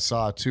on it. I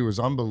saw it too. It was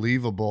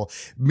unbelievable.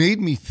 Made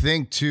me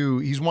think too,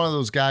 he's one of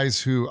those guys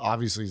who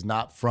obviously is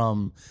not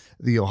from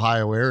the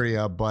Ohio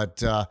area,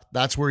 but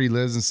that's where he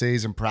lives and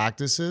stays and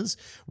practices,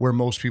 where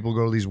most people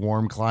go to these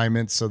warm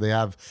climates, so they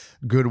have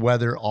good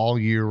weather all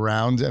year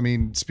round. I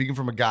mean, speaking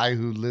from a guy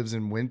who lives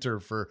in winter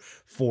for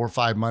 4 or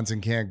 5 months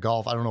and can't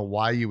golf, I don't know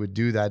why you would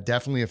do that.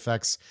 Definitely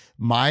affects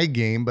my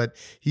game, but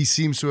he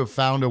seems to have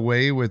found a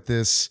way with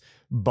this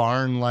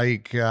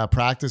barn-like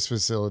practice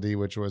facility,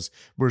 which was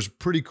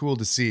pretty cool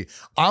to see.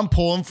 I'm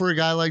pulling for a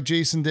guy like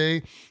Jason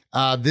Day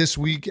this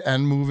week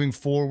and moving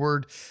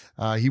forward.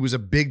 He was a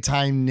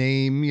big-time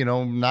name,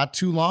 not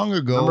too long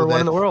ago. Number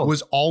 1 in the world.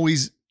 Was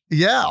always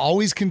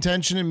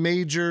contention in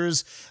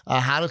majors,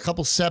 had a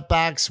couple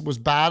setbacks, was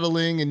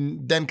battling,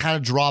 and then kind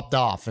of dropped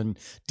off and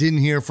didn't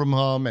hear from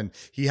him. And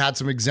he had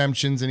some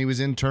exemptions and he was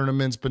in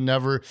tournaments, but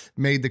never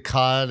made the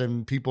cut.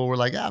 And people were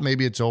like,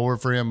 maybe it's over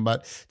for him.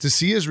 But to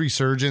see his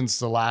resurgence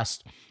the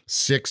last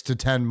 6 to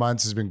 10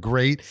 months has been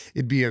great.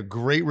 It'd be a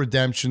great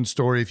redemption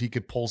story if he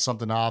could pull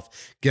something off,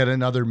 get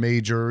another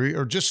major,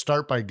 or just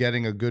start by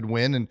getting a good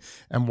win.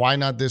 And why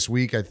not this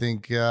week? I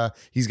think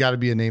he's got to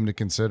be a name to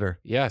consider.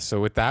 Yeah. So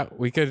with that,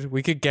 we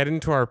could get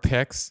into our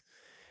picks.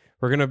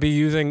 We're going to be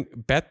using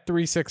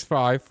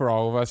Bet365 for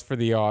all of us for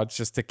the odds,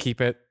 just to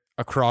keep it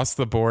across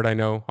the board. I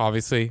know,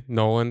 obviously,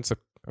 Nolan's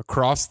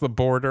across the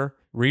border.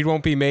 Reid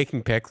won't be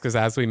making picks because,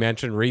 as we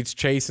mentioned, Reid's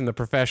chasing the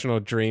professional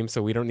dream,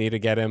 so we don't need to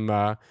get him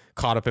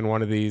caught up in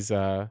one of these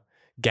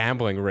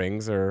gambling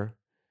rings or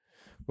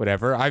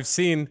whatever. I've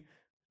seen,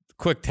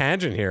 quick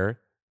tangent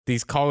here,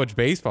 these college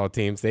baseball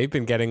teams, they've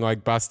been getting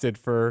like busted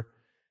for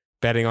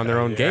betting on their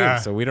own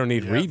games, so we don't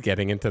need Reid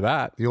getting into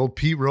that. The old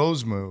Pete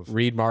Rose move.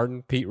 Reid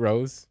Martin, Pete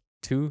Rose,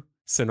 2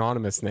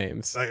 synonymous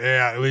names.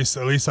 At least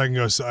I can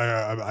go.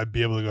 I'd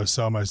be able to go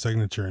sell my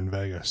signature in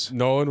Vegas.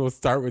 Nolan, we'll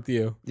start with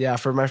you. Yeah,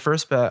 for my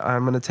first bet,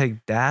 I'm going to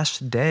take Dash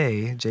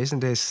Day, Jason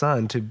Day's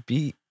son, to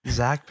beat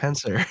Zack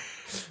Pencer.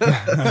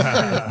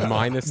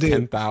 Minus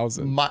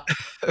 10,000.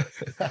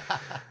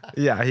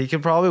 Yeah, he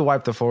could probably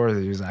wipe the floor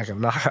with you, Zach.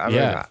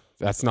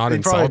 That's not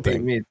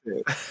insulting. Me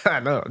too.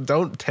 I know.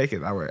 Don't take it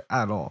that way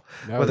at all.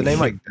 No, with a name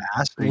like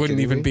Dash,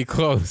 wouldn't even be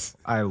close.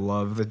 I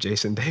love the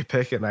Jason Day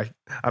pick, and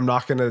I'm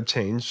not going to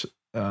change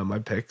my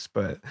picks,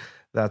 but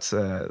that's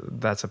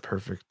a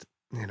perfect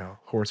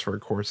horse for a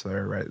course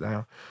there right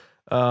now.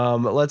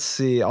 Let's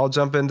see. I'll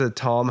jump into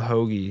Tom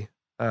Hoagie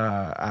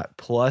at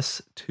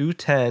plus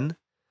 210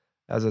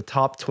 as a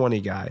top 20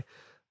 guy.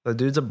 The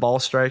dude's a ball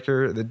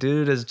striker. The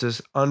dude is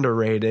just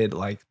underrated,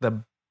 like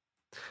the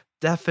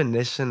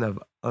definition of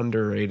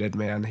underrated,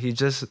 man. He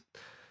just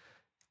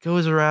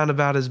goes around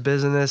about his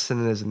business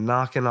and is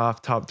knocking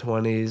off top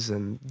 20s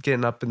and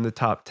getting up in the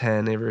top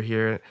 10 over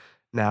here.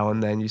 Now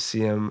and then you see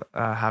him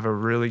have a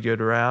really good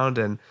round,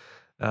 and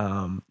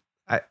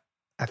I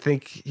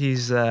think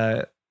he's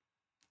a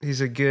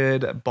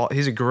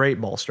great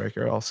ball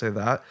striker. I'll say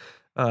that.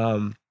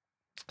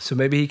 So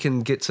maybe he can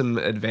get some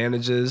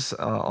advantages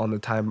on the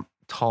Tom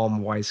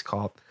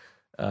Weisskopf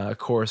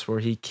course, where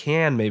he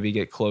can maybe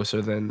get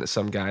closer than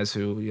some guys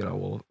who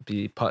will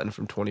be putting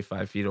from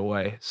 25 feet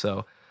away.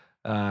 So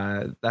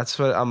that's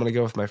what I'm gonna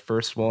go with my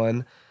first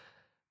one.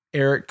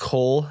 Eric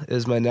Cole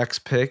is my next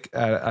pick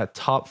at a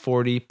top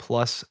 40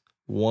 plus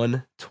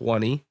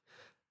 120.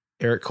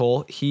 Eric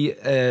Cole, he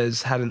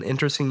has had an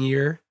interesting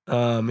year.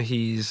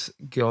 He's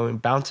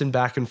bouncing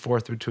back and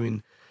forth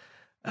between.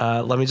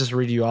 Let me just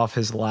read you off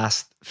his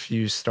last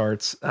few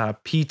starts.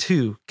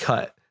 P2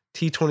 cut,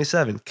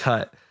 T27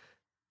 cut,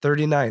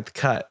 39th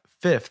cut,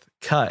 5th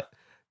cut.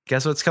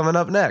 Guess what's coming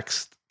up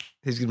next?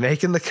 He's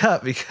making the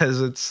cut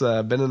because it's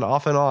been an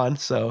off and on.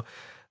 So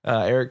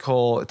Eric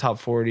Cole, top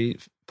 40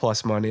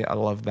 plus money. I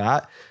love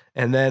that.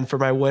 And then for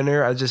my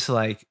winner, I just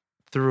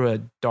threw a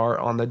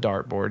dart on the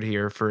dartboard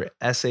here for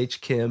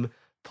SH Kim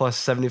plus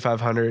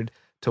 7,500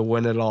 to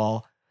win it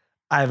all.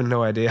 I have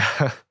no idea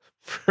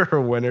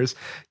for winners.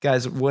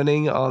 Guys,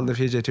 winning on the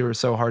PGA Tour is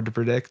so hard to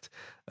predict.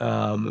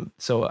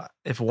 So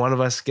if one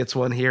of us gets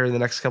one here in the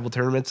next couple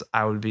tournaments,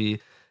 I would be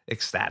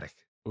ecstatic.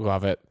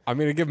 Love it. I'm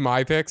going to give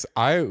my picks.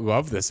 I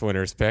love this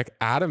winner's pick.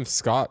 Adam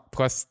Scott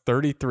plus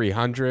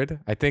 3,300.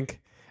 I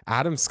think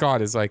Adam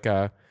Scott is like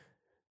a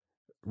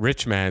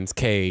rich man's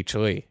KH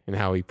Lee in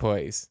how he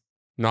plays.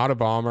 Not a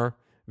bomber,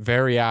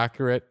 very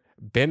accurate,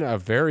 been a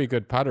very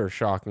good putter,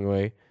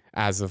 shockingly,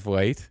 as of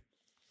late.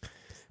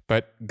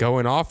 But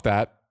going off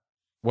that,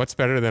 what's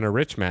better than a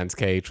rich man's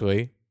KH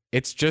Lee?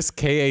 It's just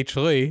KH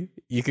Lee.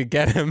 You could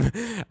get him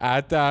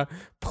at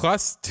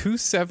plus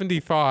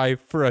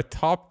 275 for a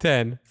top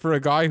 10 for a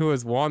guy who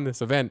has won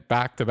this event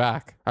back to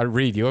back.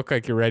 Reid, you look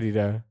like you're ready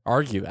to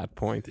argue that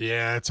point.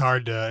 Yeah, it's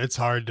hard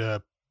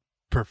to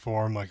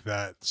perform like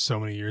that so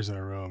many years in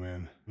a row,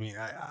 man. I mean,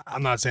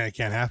 I'm not saying it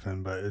can't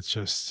happen, but it's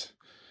just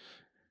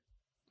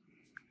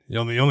you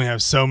only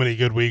have so many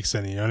good weeks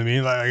in you. You know what I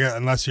mean? Like,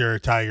 unless you're a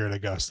Tiger at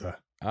Augusta.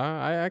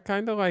 I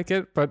kind of like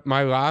it, but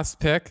my last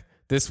pick,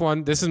 this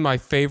is my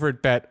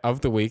favorite bet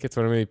of the week. It's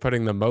what I'm going to be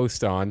putting the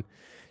most on.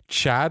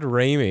 Chad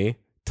Ramey,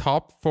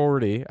 top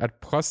 40 at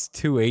plus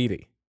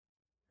 280.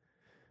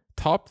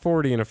 Top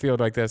 40 in a field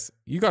like this.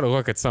 You got to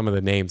look at some of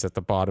the names at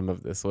the bottom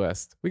of this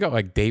list. We got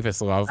like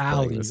Davis Love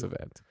playing this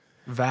event.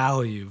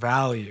 Value.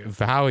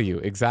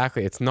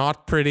 Exactly. It's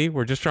not pretty.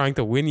 We're just trying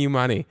to win you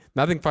money.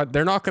 Nothing but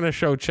they're not going to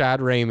show Chad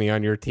Ramey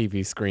on your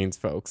TV screens,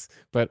 folks.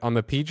 But on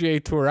the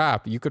PGA Tour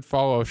app, you could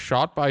follow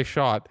shot by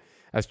shot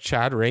as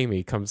Chad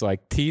Ramey comes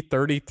like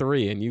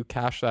T33 and you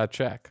cash that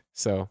check.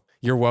 So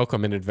you're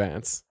welcome in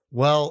advance.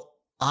 Well,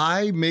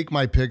 I make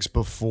my picks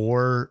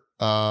before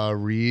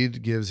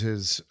Reid gives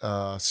his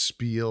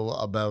spiel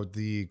about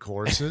the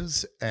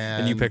courses.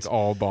 And you pick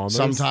all bombers?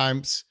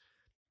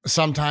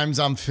 Sometimes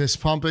I'm fist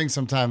pumping.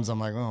 Sometimes I'm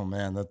like, oh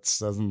man,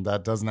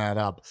 that doesn't add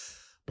up.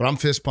 But I'm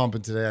fist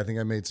pumping today. I think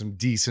I made some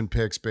decent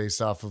picks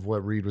based off of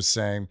what Reid was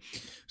saying.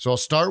 So I'll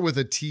start with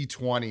a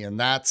T20, and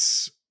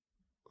that's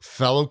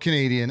fellow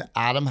Canadian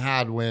Adam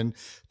Hadwin,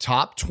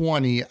 top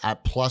 20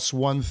 at plus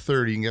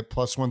 130. You can get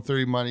plus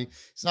 130 money.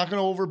 He's not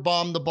going to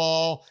overbomb the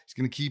ball. He's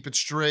going to keep it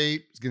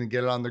straight. He's going to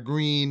get it on the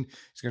green.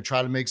 He's going to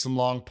try to make some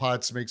long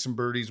putts, make some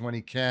birdies when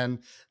he can.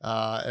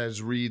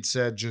 As Reid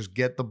said, just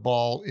get the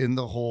ball in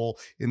the hole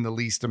in the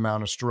least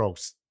amount of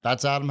strokes.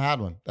 That's Adam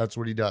Hadwin. That's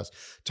what he does.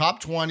 Top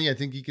 20, I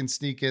think he can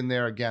sneak in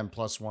there again,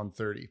 plus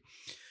 130.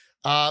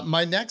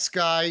 My next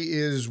guy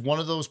is one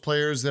of those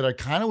players that I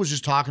kind of was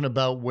just talking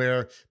about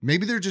where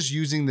maybe they're just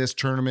using this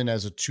tournament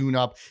as a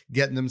tune-up,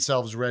 getting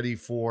themselves ready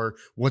for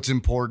what's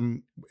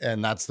important,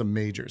 and that's the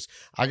majors.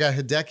 I got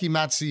Hideki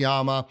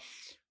Matsuyama,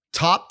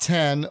 top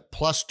 10,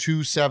 plus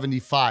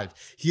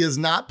 275. He has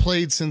not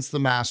played since the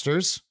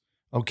Masters.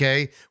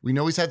 Okay, we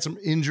know he's had some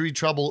injury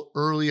trouble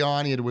early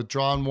on. He had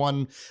withdrawn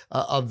one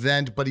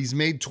event, but he's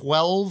made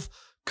 12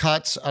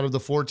 cuts out of the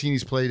 14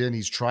 he's played in.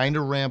 He's trying to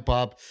ramp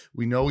up.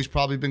 We know he's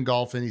probably been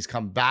golfing. He's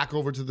come back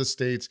over to the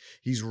States.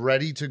 He's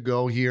ready to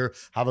go here.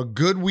 Have a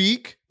good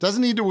week.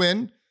 Doesn't need to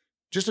win.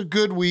 Just a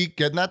good week.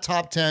 Get in that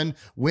top 10.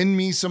 Win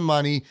me some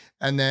money.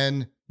 And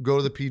then go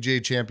to the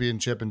PGA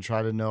Championship and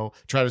try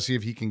to see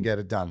if he can get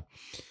it done.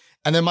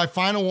 And then my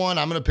final one,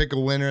 I'm going to pick a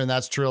winner, and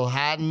that's Trill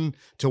Hatton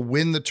to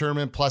win the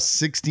tournament,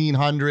 plus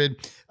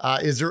 1,600.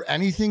 Is there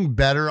anything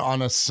better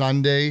on a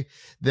Sunday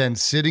than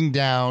sitting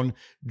down,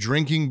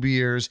 drinking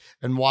beers,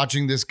 and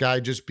watching this guy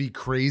just be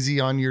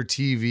crazy on your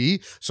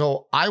TV?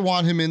 So I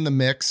want him in the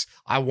mix.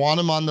 I want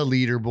him on the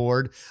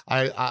leaderboard.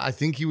 I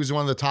think he was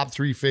one of the top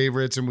 3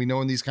 favorites, and we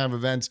know in these kind of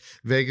events,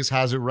 Vegas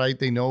has it right.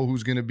 They know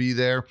who's going to be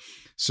there.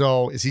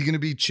 So is he going to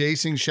be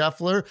chasing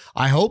Scheffler?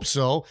 I hope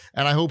so.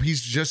 And I hope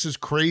he's just as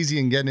crazy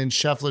and getting in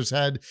Scheffler's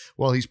head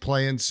while he's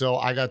playing. So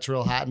I got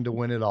Tyrrell Hatton to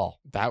win it all.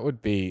 That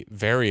would be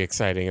very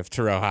exciting if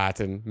Tyrrell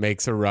Hatton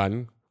makes a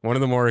run. One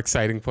of the more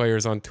exciting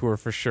players on tour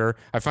for sure.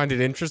 I find it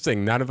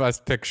interesting. None of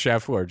us picked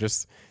Scheffler,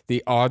 just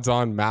the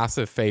odds-on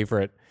massive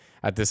favorite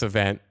at this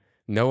event.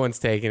 No one's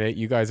taking it.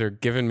 You guys are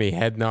giving me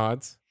head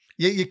nods.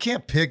 Yeah, you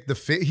can't pick the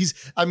fit.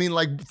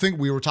 Think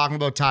we were talking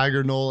about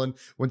Tiger, Nolan.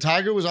 When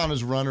Tiger was on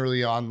his run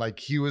early on, like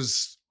he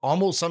was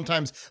almost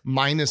sometimes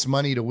minus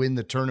money to win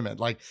the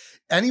tournament. Like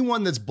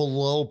anyone that's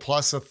below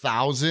plus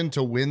 1,000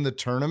 to win the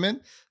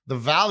tournament, the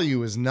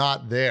value is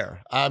not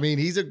there. I mean,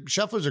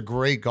 Scheffler's a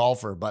great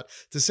golfer, but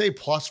to say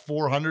plus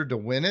 400 to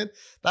win it,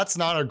 that's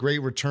not a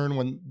great return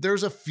when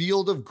there's a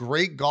field of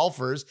great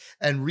golfers,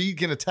 and Reid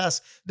can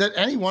attest that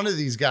any one of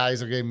these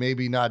guys, okay,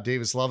 maybe not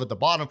Davis Love at the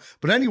bottom,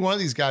 but any one of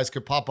these guys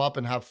could pop up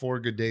and have 4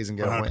 good days and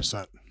get 100%.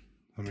 A win.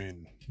 I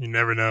mean, you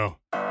never know.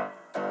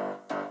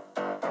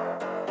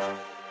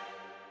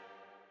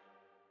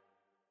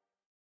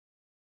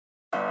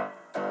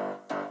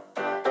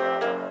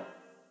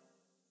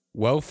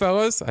 Well,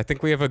 fellas, I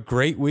think we have a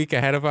great week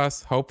ahead of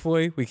us.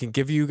 Hopefully, we can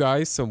give you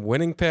guys some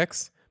winning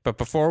picks. But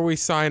before we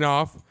sign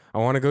off, I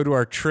want to go to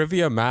our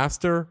trivia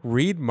master,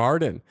 Reid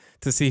Martin,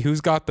 to see who's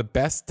got the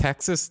best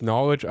Texas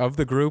knowledge of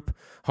the group.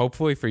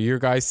 Hopefully, for your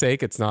guys'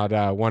 sake, it's not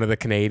one of the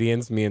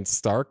Canadians, me and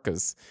Stark,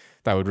 because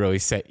that would really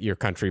set your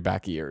country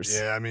back years.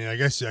 Yeah, I mean, I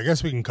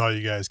guess we can call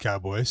you guys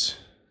Cowboys.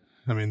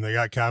 I mean, they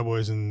got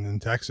Cowboys in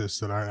Texas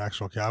that aren't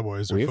actual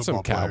Cowboys. We have some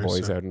football Cowboys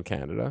players, out in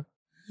Canada.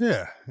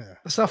 Yeah.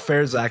 That's not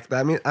fair, Zach.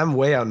 I mean, I'm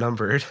way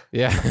outnumbered.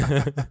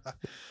 Yeah.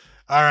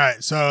 All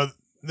right, so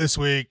this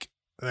week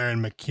they're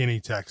in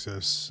McKinney,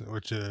 Texas,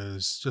 which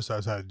is just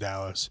outside of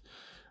Dallas.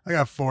 I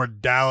got 4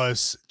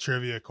 Dallas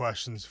trivia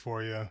questions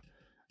for you.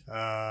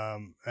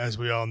 As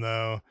we all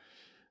know,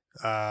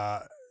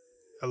 I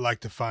like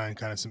to find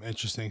kind of some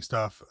interesting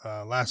stuff.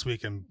 Last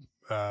week in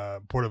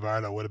Puerto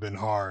Vallarta would have been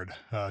hard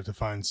to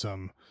find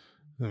some.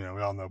 We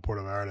all know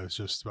Puerto Vallarta is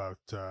just about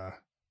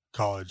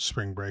college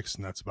spring breaks,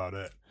 and that's about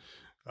it.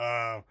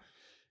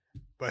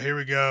 But here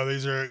we go.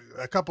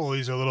 A couple of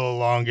these are a little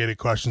elongated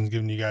questions,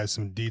 giving you guys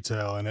some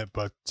detail in it.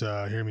 But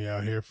hear me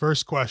out here.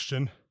 First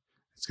question.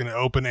 It's going to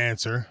open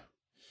answer.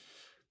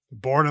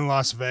 Born in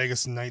Las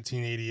Vegas in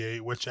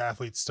 1988, which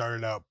athlete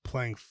started out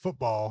playing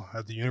football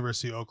at the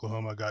University of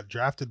Oklahoma, got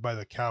drafted by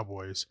the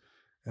Cowboys,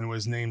 and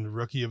was named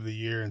Rookie of the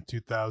Year in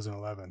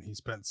 2011? He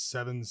spent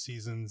 7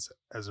 seasons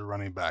as a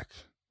running back.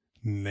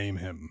 Name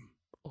him.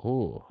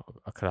 Oh,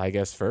 could I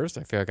guess first?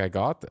 I feel like I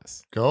got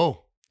this.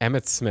 Go.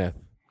 Emmitt Smith.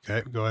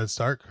 Okay, go ahead,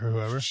 Stark, or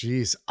whoever.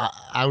 Jeez,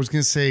 I was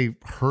going to say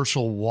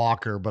Herschel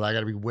Walker, but I got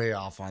to be way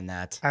off on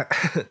that.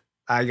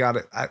 I got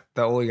it.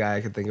 The only guy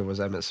I could think of was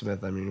Emmitt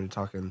Smith. I mean, you're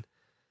talking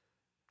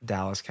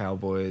Dallas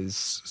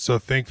Cowboys. So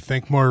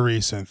think more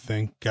recent.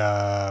 Think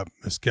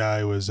this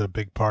guy was a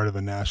big part of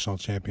a national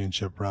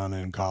championship run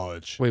in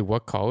college. Wait,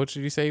 what college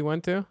did you say you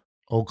went to?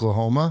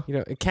 Oklahoma.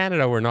 In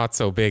Canada, we're not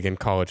so big in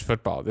college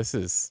football. This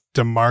is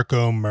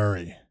DeMarco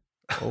Murray.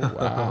 Oh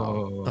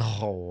wow.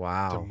 Oh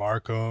wow.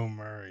 DeMarco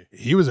Murray.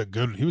 He was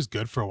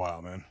good for a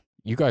while, man.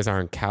 You guys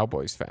aren't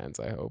Cowboys fans,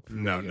 I hope.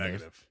 No,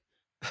 negative.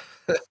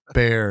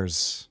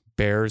 Bears.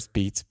 Bears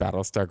beats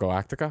Battlestar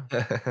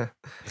Galactica.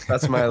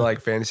 That's my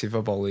fantasy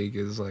football league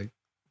is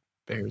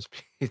Bears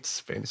beats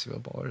fantasy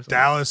football or something.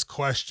 Dallas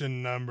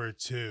question number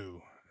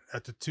 2.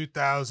 At the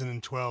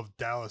 2012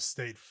 Dallas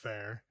State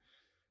Fair,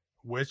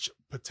 which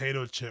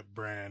potato chip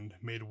brand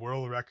made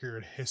world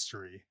record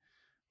history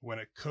when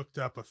it cooked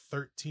up a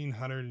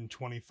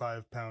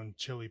 1,325-pound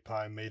chili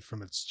pie made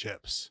from its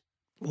chips?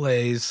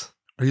 Lay's.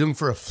 Are you looking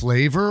for a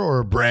flavor or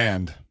a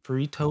brand?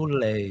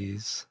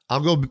 Frito-Lays.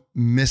 I'll go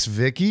Miss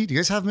Vicky. Do you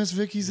guys have Miss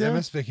Vicky's there? Yeah,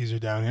 Miss Vicky's are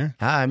down here.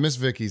 Hi, Miss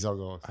Vicky's. I'll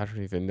go with. I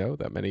don't even know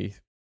that many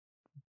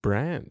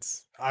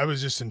brands. I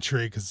was just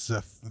intrigued because it's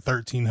a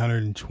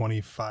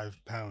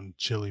 1,325-pound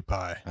chili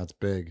pie. That's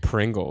big.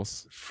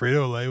 Pringles.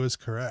 Frito-Lay was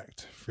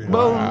correct.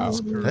 Wow.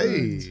 Was correct.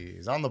 Hey,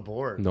 he's on the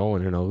board.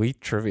 Nolan, an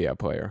elite trivia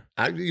player.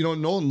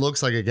 Nolan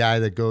looks like a guy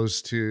that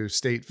goes to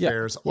state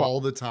fairs all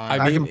the time.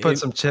 I can put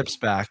some chips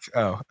back.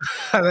 Oh,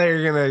 I thought you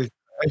were going to.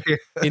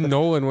 In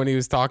Nolan, when he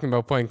was talking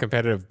about playing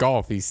competitive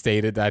golf, he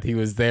stated that he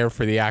was there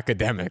for the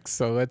academics.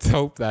 So let's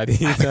hope that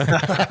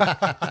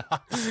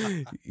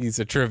he's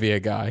a trivia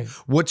guy.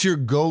 What's your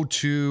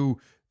go-to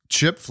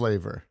chip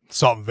flavor?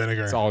 Salt and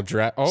vinegar. It's all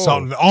dress.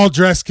 Oh, all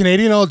dressed.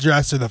 Canadian all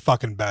dressed are the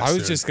fucking best. I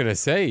was just gonna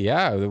say,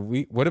 yeah.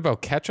 What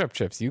about ketchup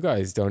chips? You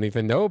guys don't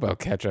even know about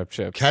ketchup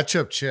chips.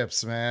 Ketchup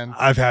chips, man.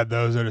 I've had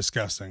those. They're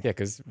disgusting. Yeah,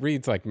 because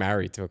Reid's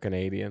married to a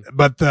Canadian.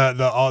 But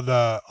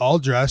the all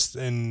dressed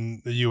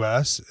in the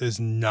U.S. is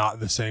not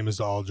the same as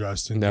the all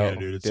dressed in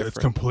Canada, dude. It's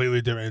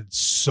completely different. It's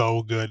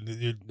so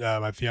good.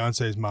 My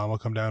fiance's mom will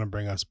come down and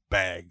bring us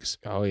bags.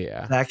 Oh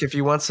yeah, Zach, if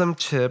you want some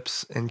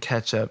chips and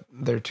ketchup,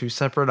 they're 2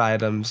 separate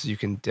items. You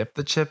can dip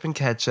the chip in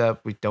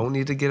ketchup. We don't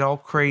need to get all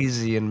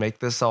crazy and make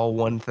this all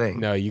one thing.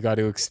 No, you got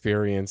to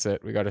experience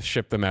it. We got to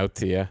ship them out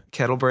to you.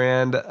 Kettle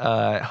brand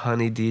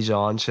honey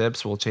Dijon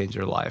chips will change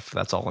your life.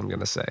 That's all I'm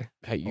gonna say.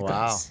 Hey, you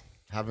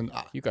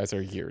you guys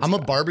are years. I'm a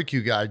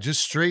barbecue guy.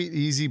 Just straight,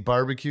 easy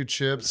barbecue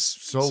chips.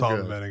 Salt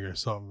and vinegar.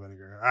 Salt and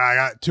vinegar. I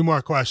got 2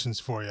 more questions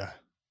for you.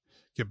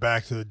 Get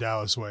back to the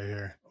Dallas way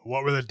here.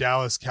 What were the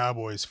Dallas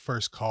Cowboys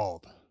first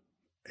called?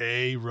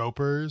 A,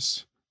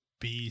 ropers,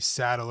 B,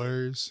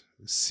 saddlers,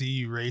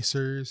 C,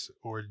 racers,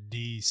 or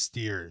D,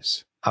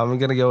 steers? I'm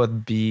going to go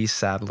with B,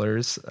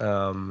 saddlers,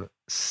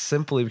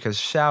 simply because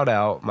shout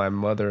out, my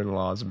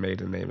mother-in-law's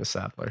maiden name is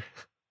Sadler.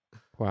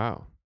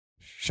 Wow.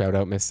 Shout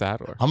out Miss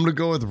Sadler. I'm going to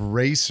go with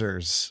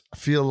racers. I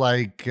feel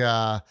like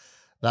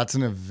that's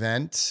an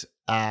event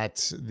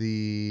at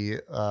the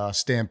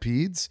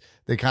Stampedes.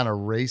 They kind of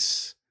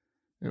race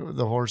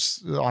the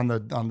horse on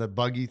the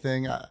buggy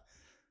thing.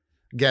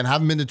 Again,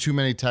 haven't been to too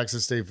many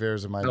Texas State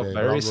Fairs in my day.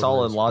 Very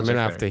solid logic. I'm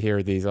gonna have to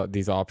hear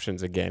these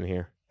options again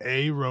here.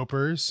 A,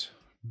 ropers,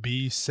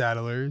 B,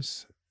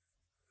 saddlers,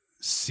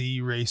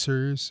 C,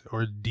 racers,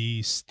 or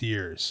D,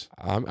 steers?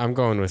 I'm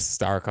going with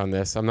Stark on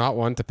this. I'm not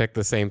one to pick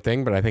the same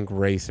thing, but I think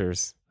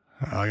racers.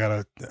 I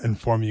gotta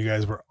inform you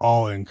guys we're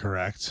all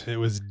incorrect. It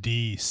was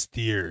D,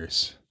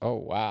 steers. Oh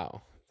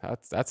wow,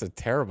 that's a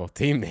terrible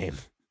team name.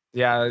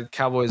 Yeah,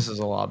 Cowboys is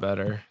a lot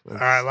better. All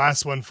right,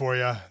 last one for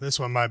you. This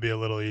one might be a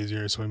little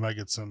easier, so we might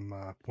get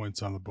some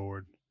points on the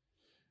board.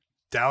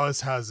 Dallas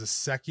has the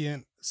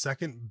second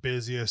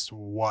busiest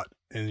what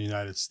in the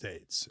United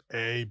States?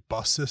 A,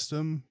 bus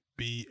system,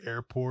 B,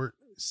 airport,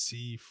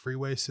 C,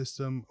 freeway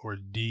system, or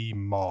D,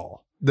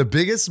 mall? The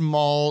biggest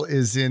mall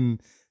is in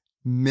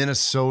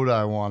Minnesota,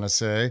 I want to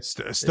say. It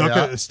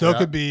still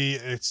could be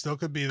the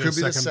second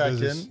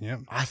business. Yep.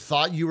 I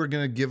thought you were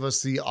going to give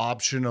us the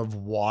option of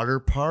water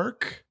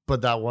park,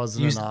 but that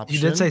wasn't an option.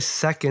 You did say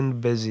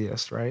second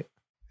busiest, right?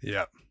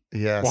 Yep.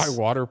 Yes. Why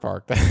water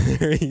park?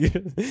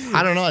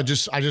 I don't know. I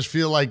just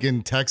feel like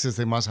in Texas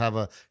they must have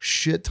a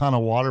shit ton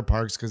of water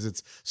parks because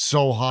it's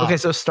so hot. Okay,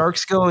 so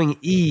Stark's going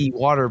E,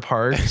 water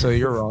park. So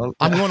you're wrong.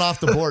 I'm going off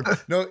the board.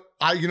 No,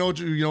 you know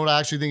what I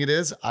actually think it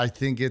is. I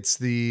think it's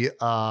the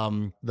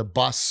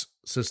bus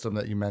system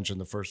that you mentioned,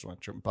 the first one,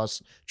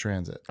 bus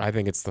transit. I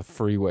think it's the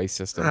freeway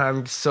system.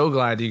 I'm so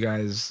glad you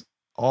guys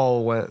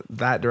all went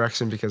that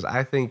direction because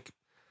I think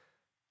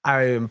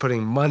I am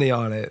putting money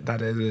on it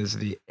that it is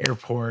the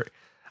airport.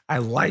 I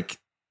like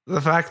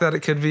the fact that it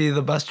could be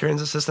the bus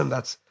transit system.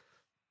 That's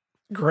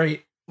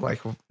great.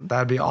 Like,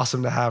 that'd be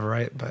awesome to have,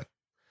 right? But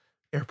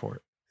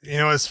airport. You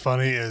know what's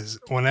funny is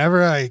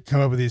whenever I come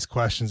up with these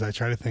questions, I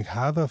try to think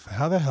how the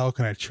hell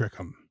can I trick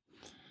them?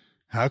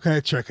 How can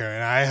I trick them?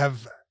 And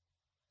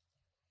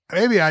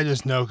maybe I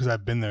just know because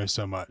I've been there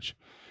so much.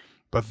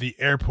 But the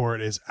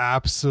airport is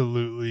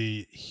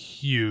absolutely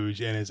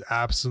huge and is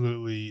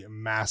absolutely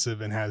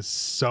massive and has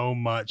so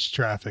much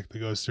traffic that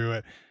goes through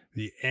it.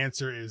 The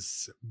answer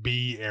is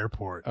B,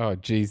 airport. Oh,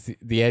 geez.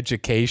 The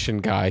education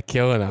guy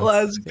killing us.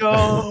 Let's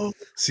go.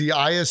 See,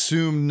 I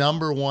assume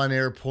number one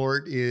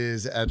airport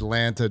is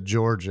Atlanta,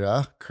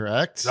 Georgia,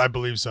 correct? I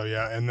believe so,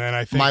 yeah. And then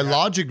I think my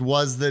logic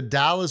was that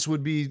Dallas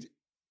would be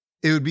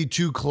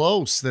too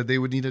close, that they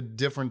would need a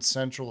different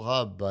central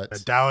hub.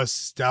 But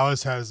Dallas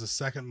has the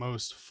second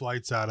most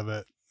flights out of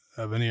it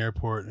of any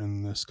airport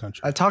in this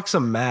country. I talked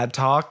some mad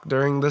talk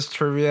during this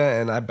trivia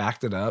and I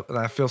backed it up and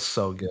I feel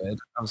so good.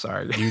 I'm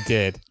sorry. You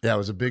did. Yeah, it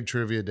was a big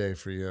trivia day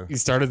for you. You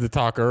started the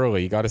talk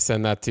early. You got to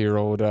send that to your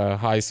old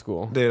high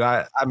school. Dude,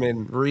 I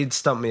mean, Reid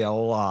stumped me a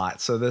lot.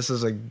 So this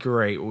is a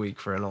great week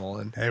for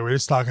Nolan. Hey, we're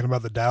just talking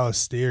about the Dallas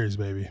Steers,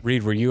 baby.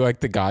 Reid, were you like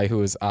the guy who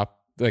was up?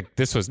 Like,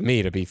 this was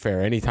me, to be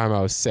fair. Anytime I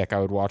was sick, I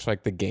would watch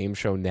like the Game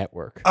Show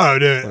Network. Oh,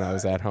 dude. When I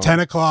was at home. 10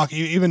 o'clock,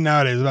 even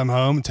nowadays, if I'm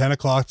home, 10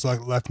 o'clock's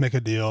like Let's Make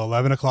a Deal.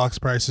 11 o'clock's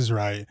Price is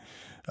Right.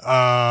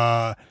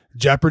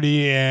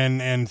 Jeopardy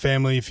and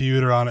Family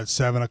Feud are on at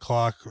 7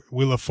 o'clock.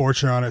 Wheel of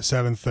Fortune on at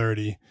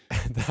 7:30.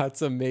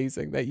 That's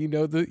amazing that you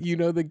know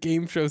the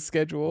game show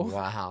schedule.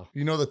 Wow.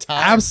 You know the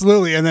time?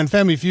 Absolutely. And then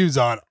Family Feud's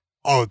on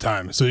all the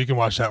time. So you can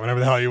watch that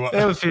whenever the hell you want.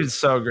 Family Feud's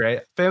so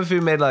great. Family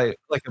Feud made like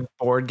a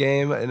board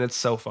game and it's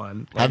so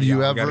fun. Like, have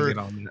you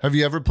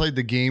ever played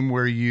the game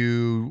where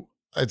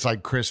it's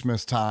like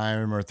Christmas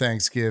time or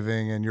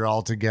Thanksgiving and you're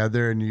all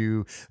together and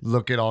you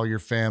look at all your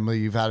family,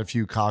 you've had a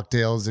few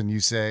cocktails and you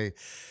say,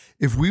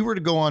 if we were to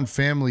go on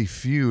Family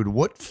Feud,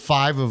 what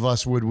 5 of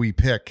us would we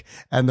pick?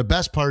 And the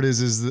best part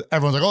is that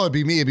everyone's like, oh, it'd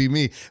be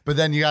me. But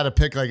then you got to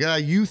pick like,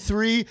 you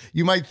 3,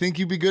 you might think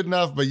you'd be good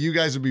enough, but you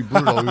guys would be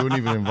brutal. We wouldn't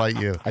even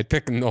invite you. I'd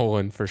pick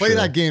Nolan for sure. Play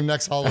that game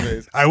next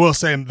holidays. I will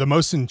say the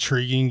most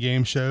intriguing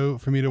game show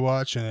for me to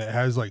watch, and it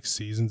has like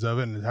seasons of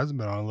it, and it hasn't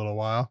been on a little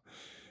while.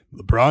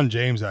 LeBron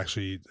James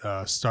actually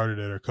started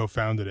it or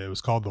co-founded it. It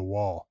was called The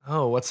Wall.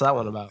 Oh, what's that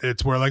one about?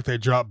 It's where like they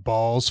drop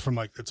balls from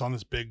like, it's on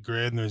this big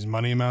grid and there's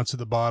money amounts at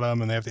the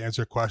bottom and they have to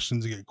answer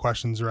questions to get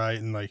questions right.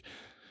 And like,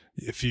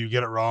 if you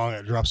get it wrong,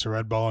 it drops a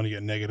red ball and you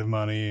get negative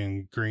money,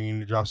 and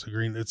green, it drops a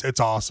green. It's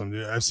awesome,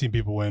 dude. I've seen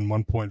people win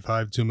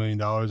 $1.5-2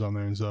 million on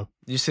there and stuff.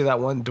 You see that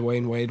one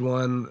Dwayne Wade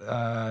one,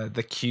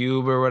 the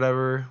Cube or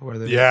whatever, where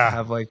they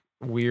have like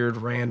weird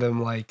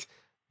random like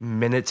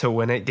minute to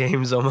win it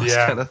games almost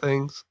kind of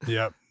things.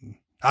 Yep.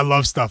 I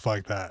love stuff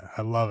like that.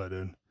 I love it,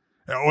 dude.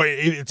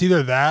 It's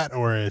either that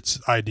or it's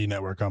ID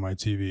Network on my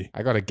TV.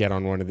 I got to get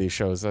on one of these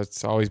shows.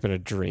 That's always been a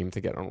dream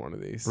to get on one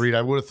of these. Reid,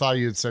 I would have thought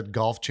you had said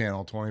Golf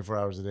Channel 24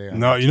 hours a day.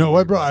 No, you know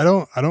what, bro? I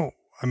don't.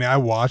 I mean, I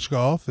watch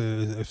golf,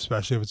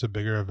 especially if it's a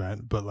bigger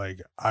event, but like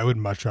I would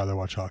much rather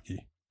watch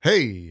hockey.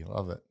 Hey,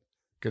 love it.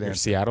 Good answer.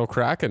 Seattle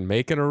Kraken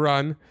making a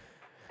run.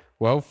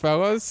 Well,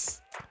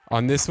 fellas,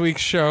 on this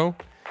week's show,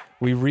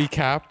 we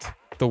recapped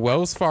the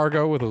Wells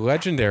Fargo with a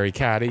legendary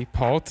caddy,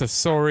 Paul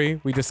Tesori.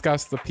 We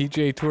discussed the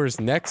PGA Tour's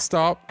next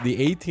stop,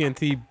 the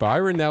AT&T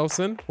Byron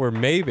Nelson, where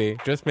maybe,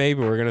 just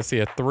maybe, we're going to see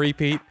a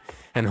three-peat.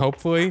 And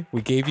hopefully,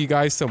 we gave you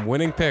guys some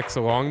winning picks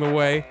along the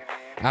way.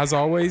 As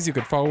always, you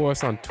can follow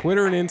us on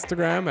Twitter and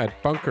Instagram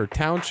at Bunker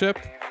Township.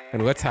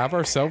 And let's have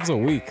ourselves a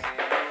week.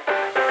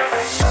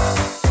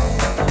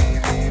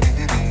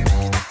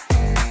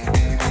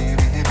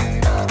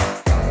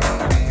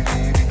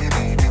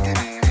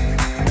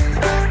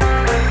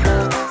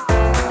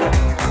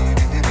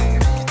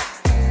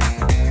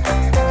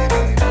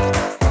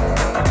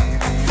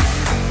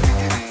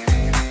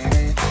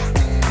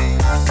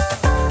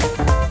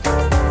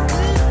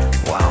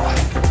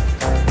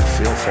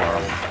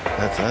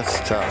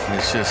 That's tough.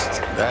 It's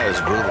just, that is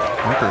brutal.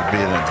 Bunker would be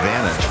an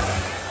advantage.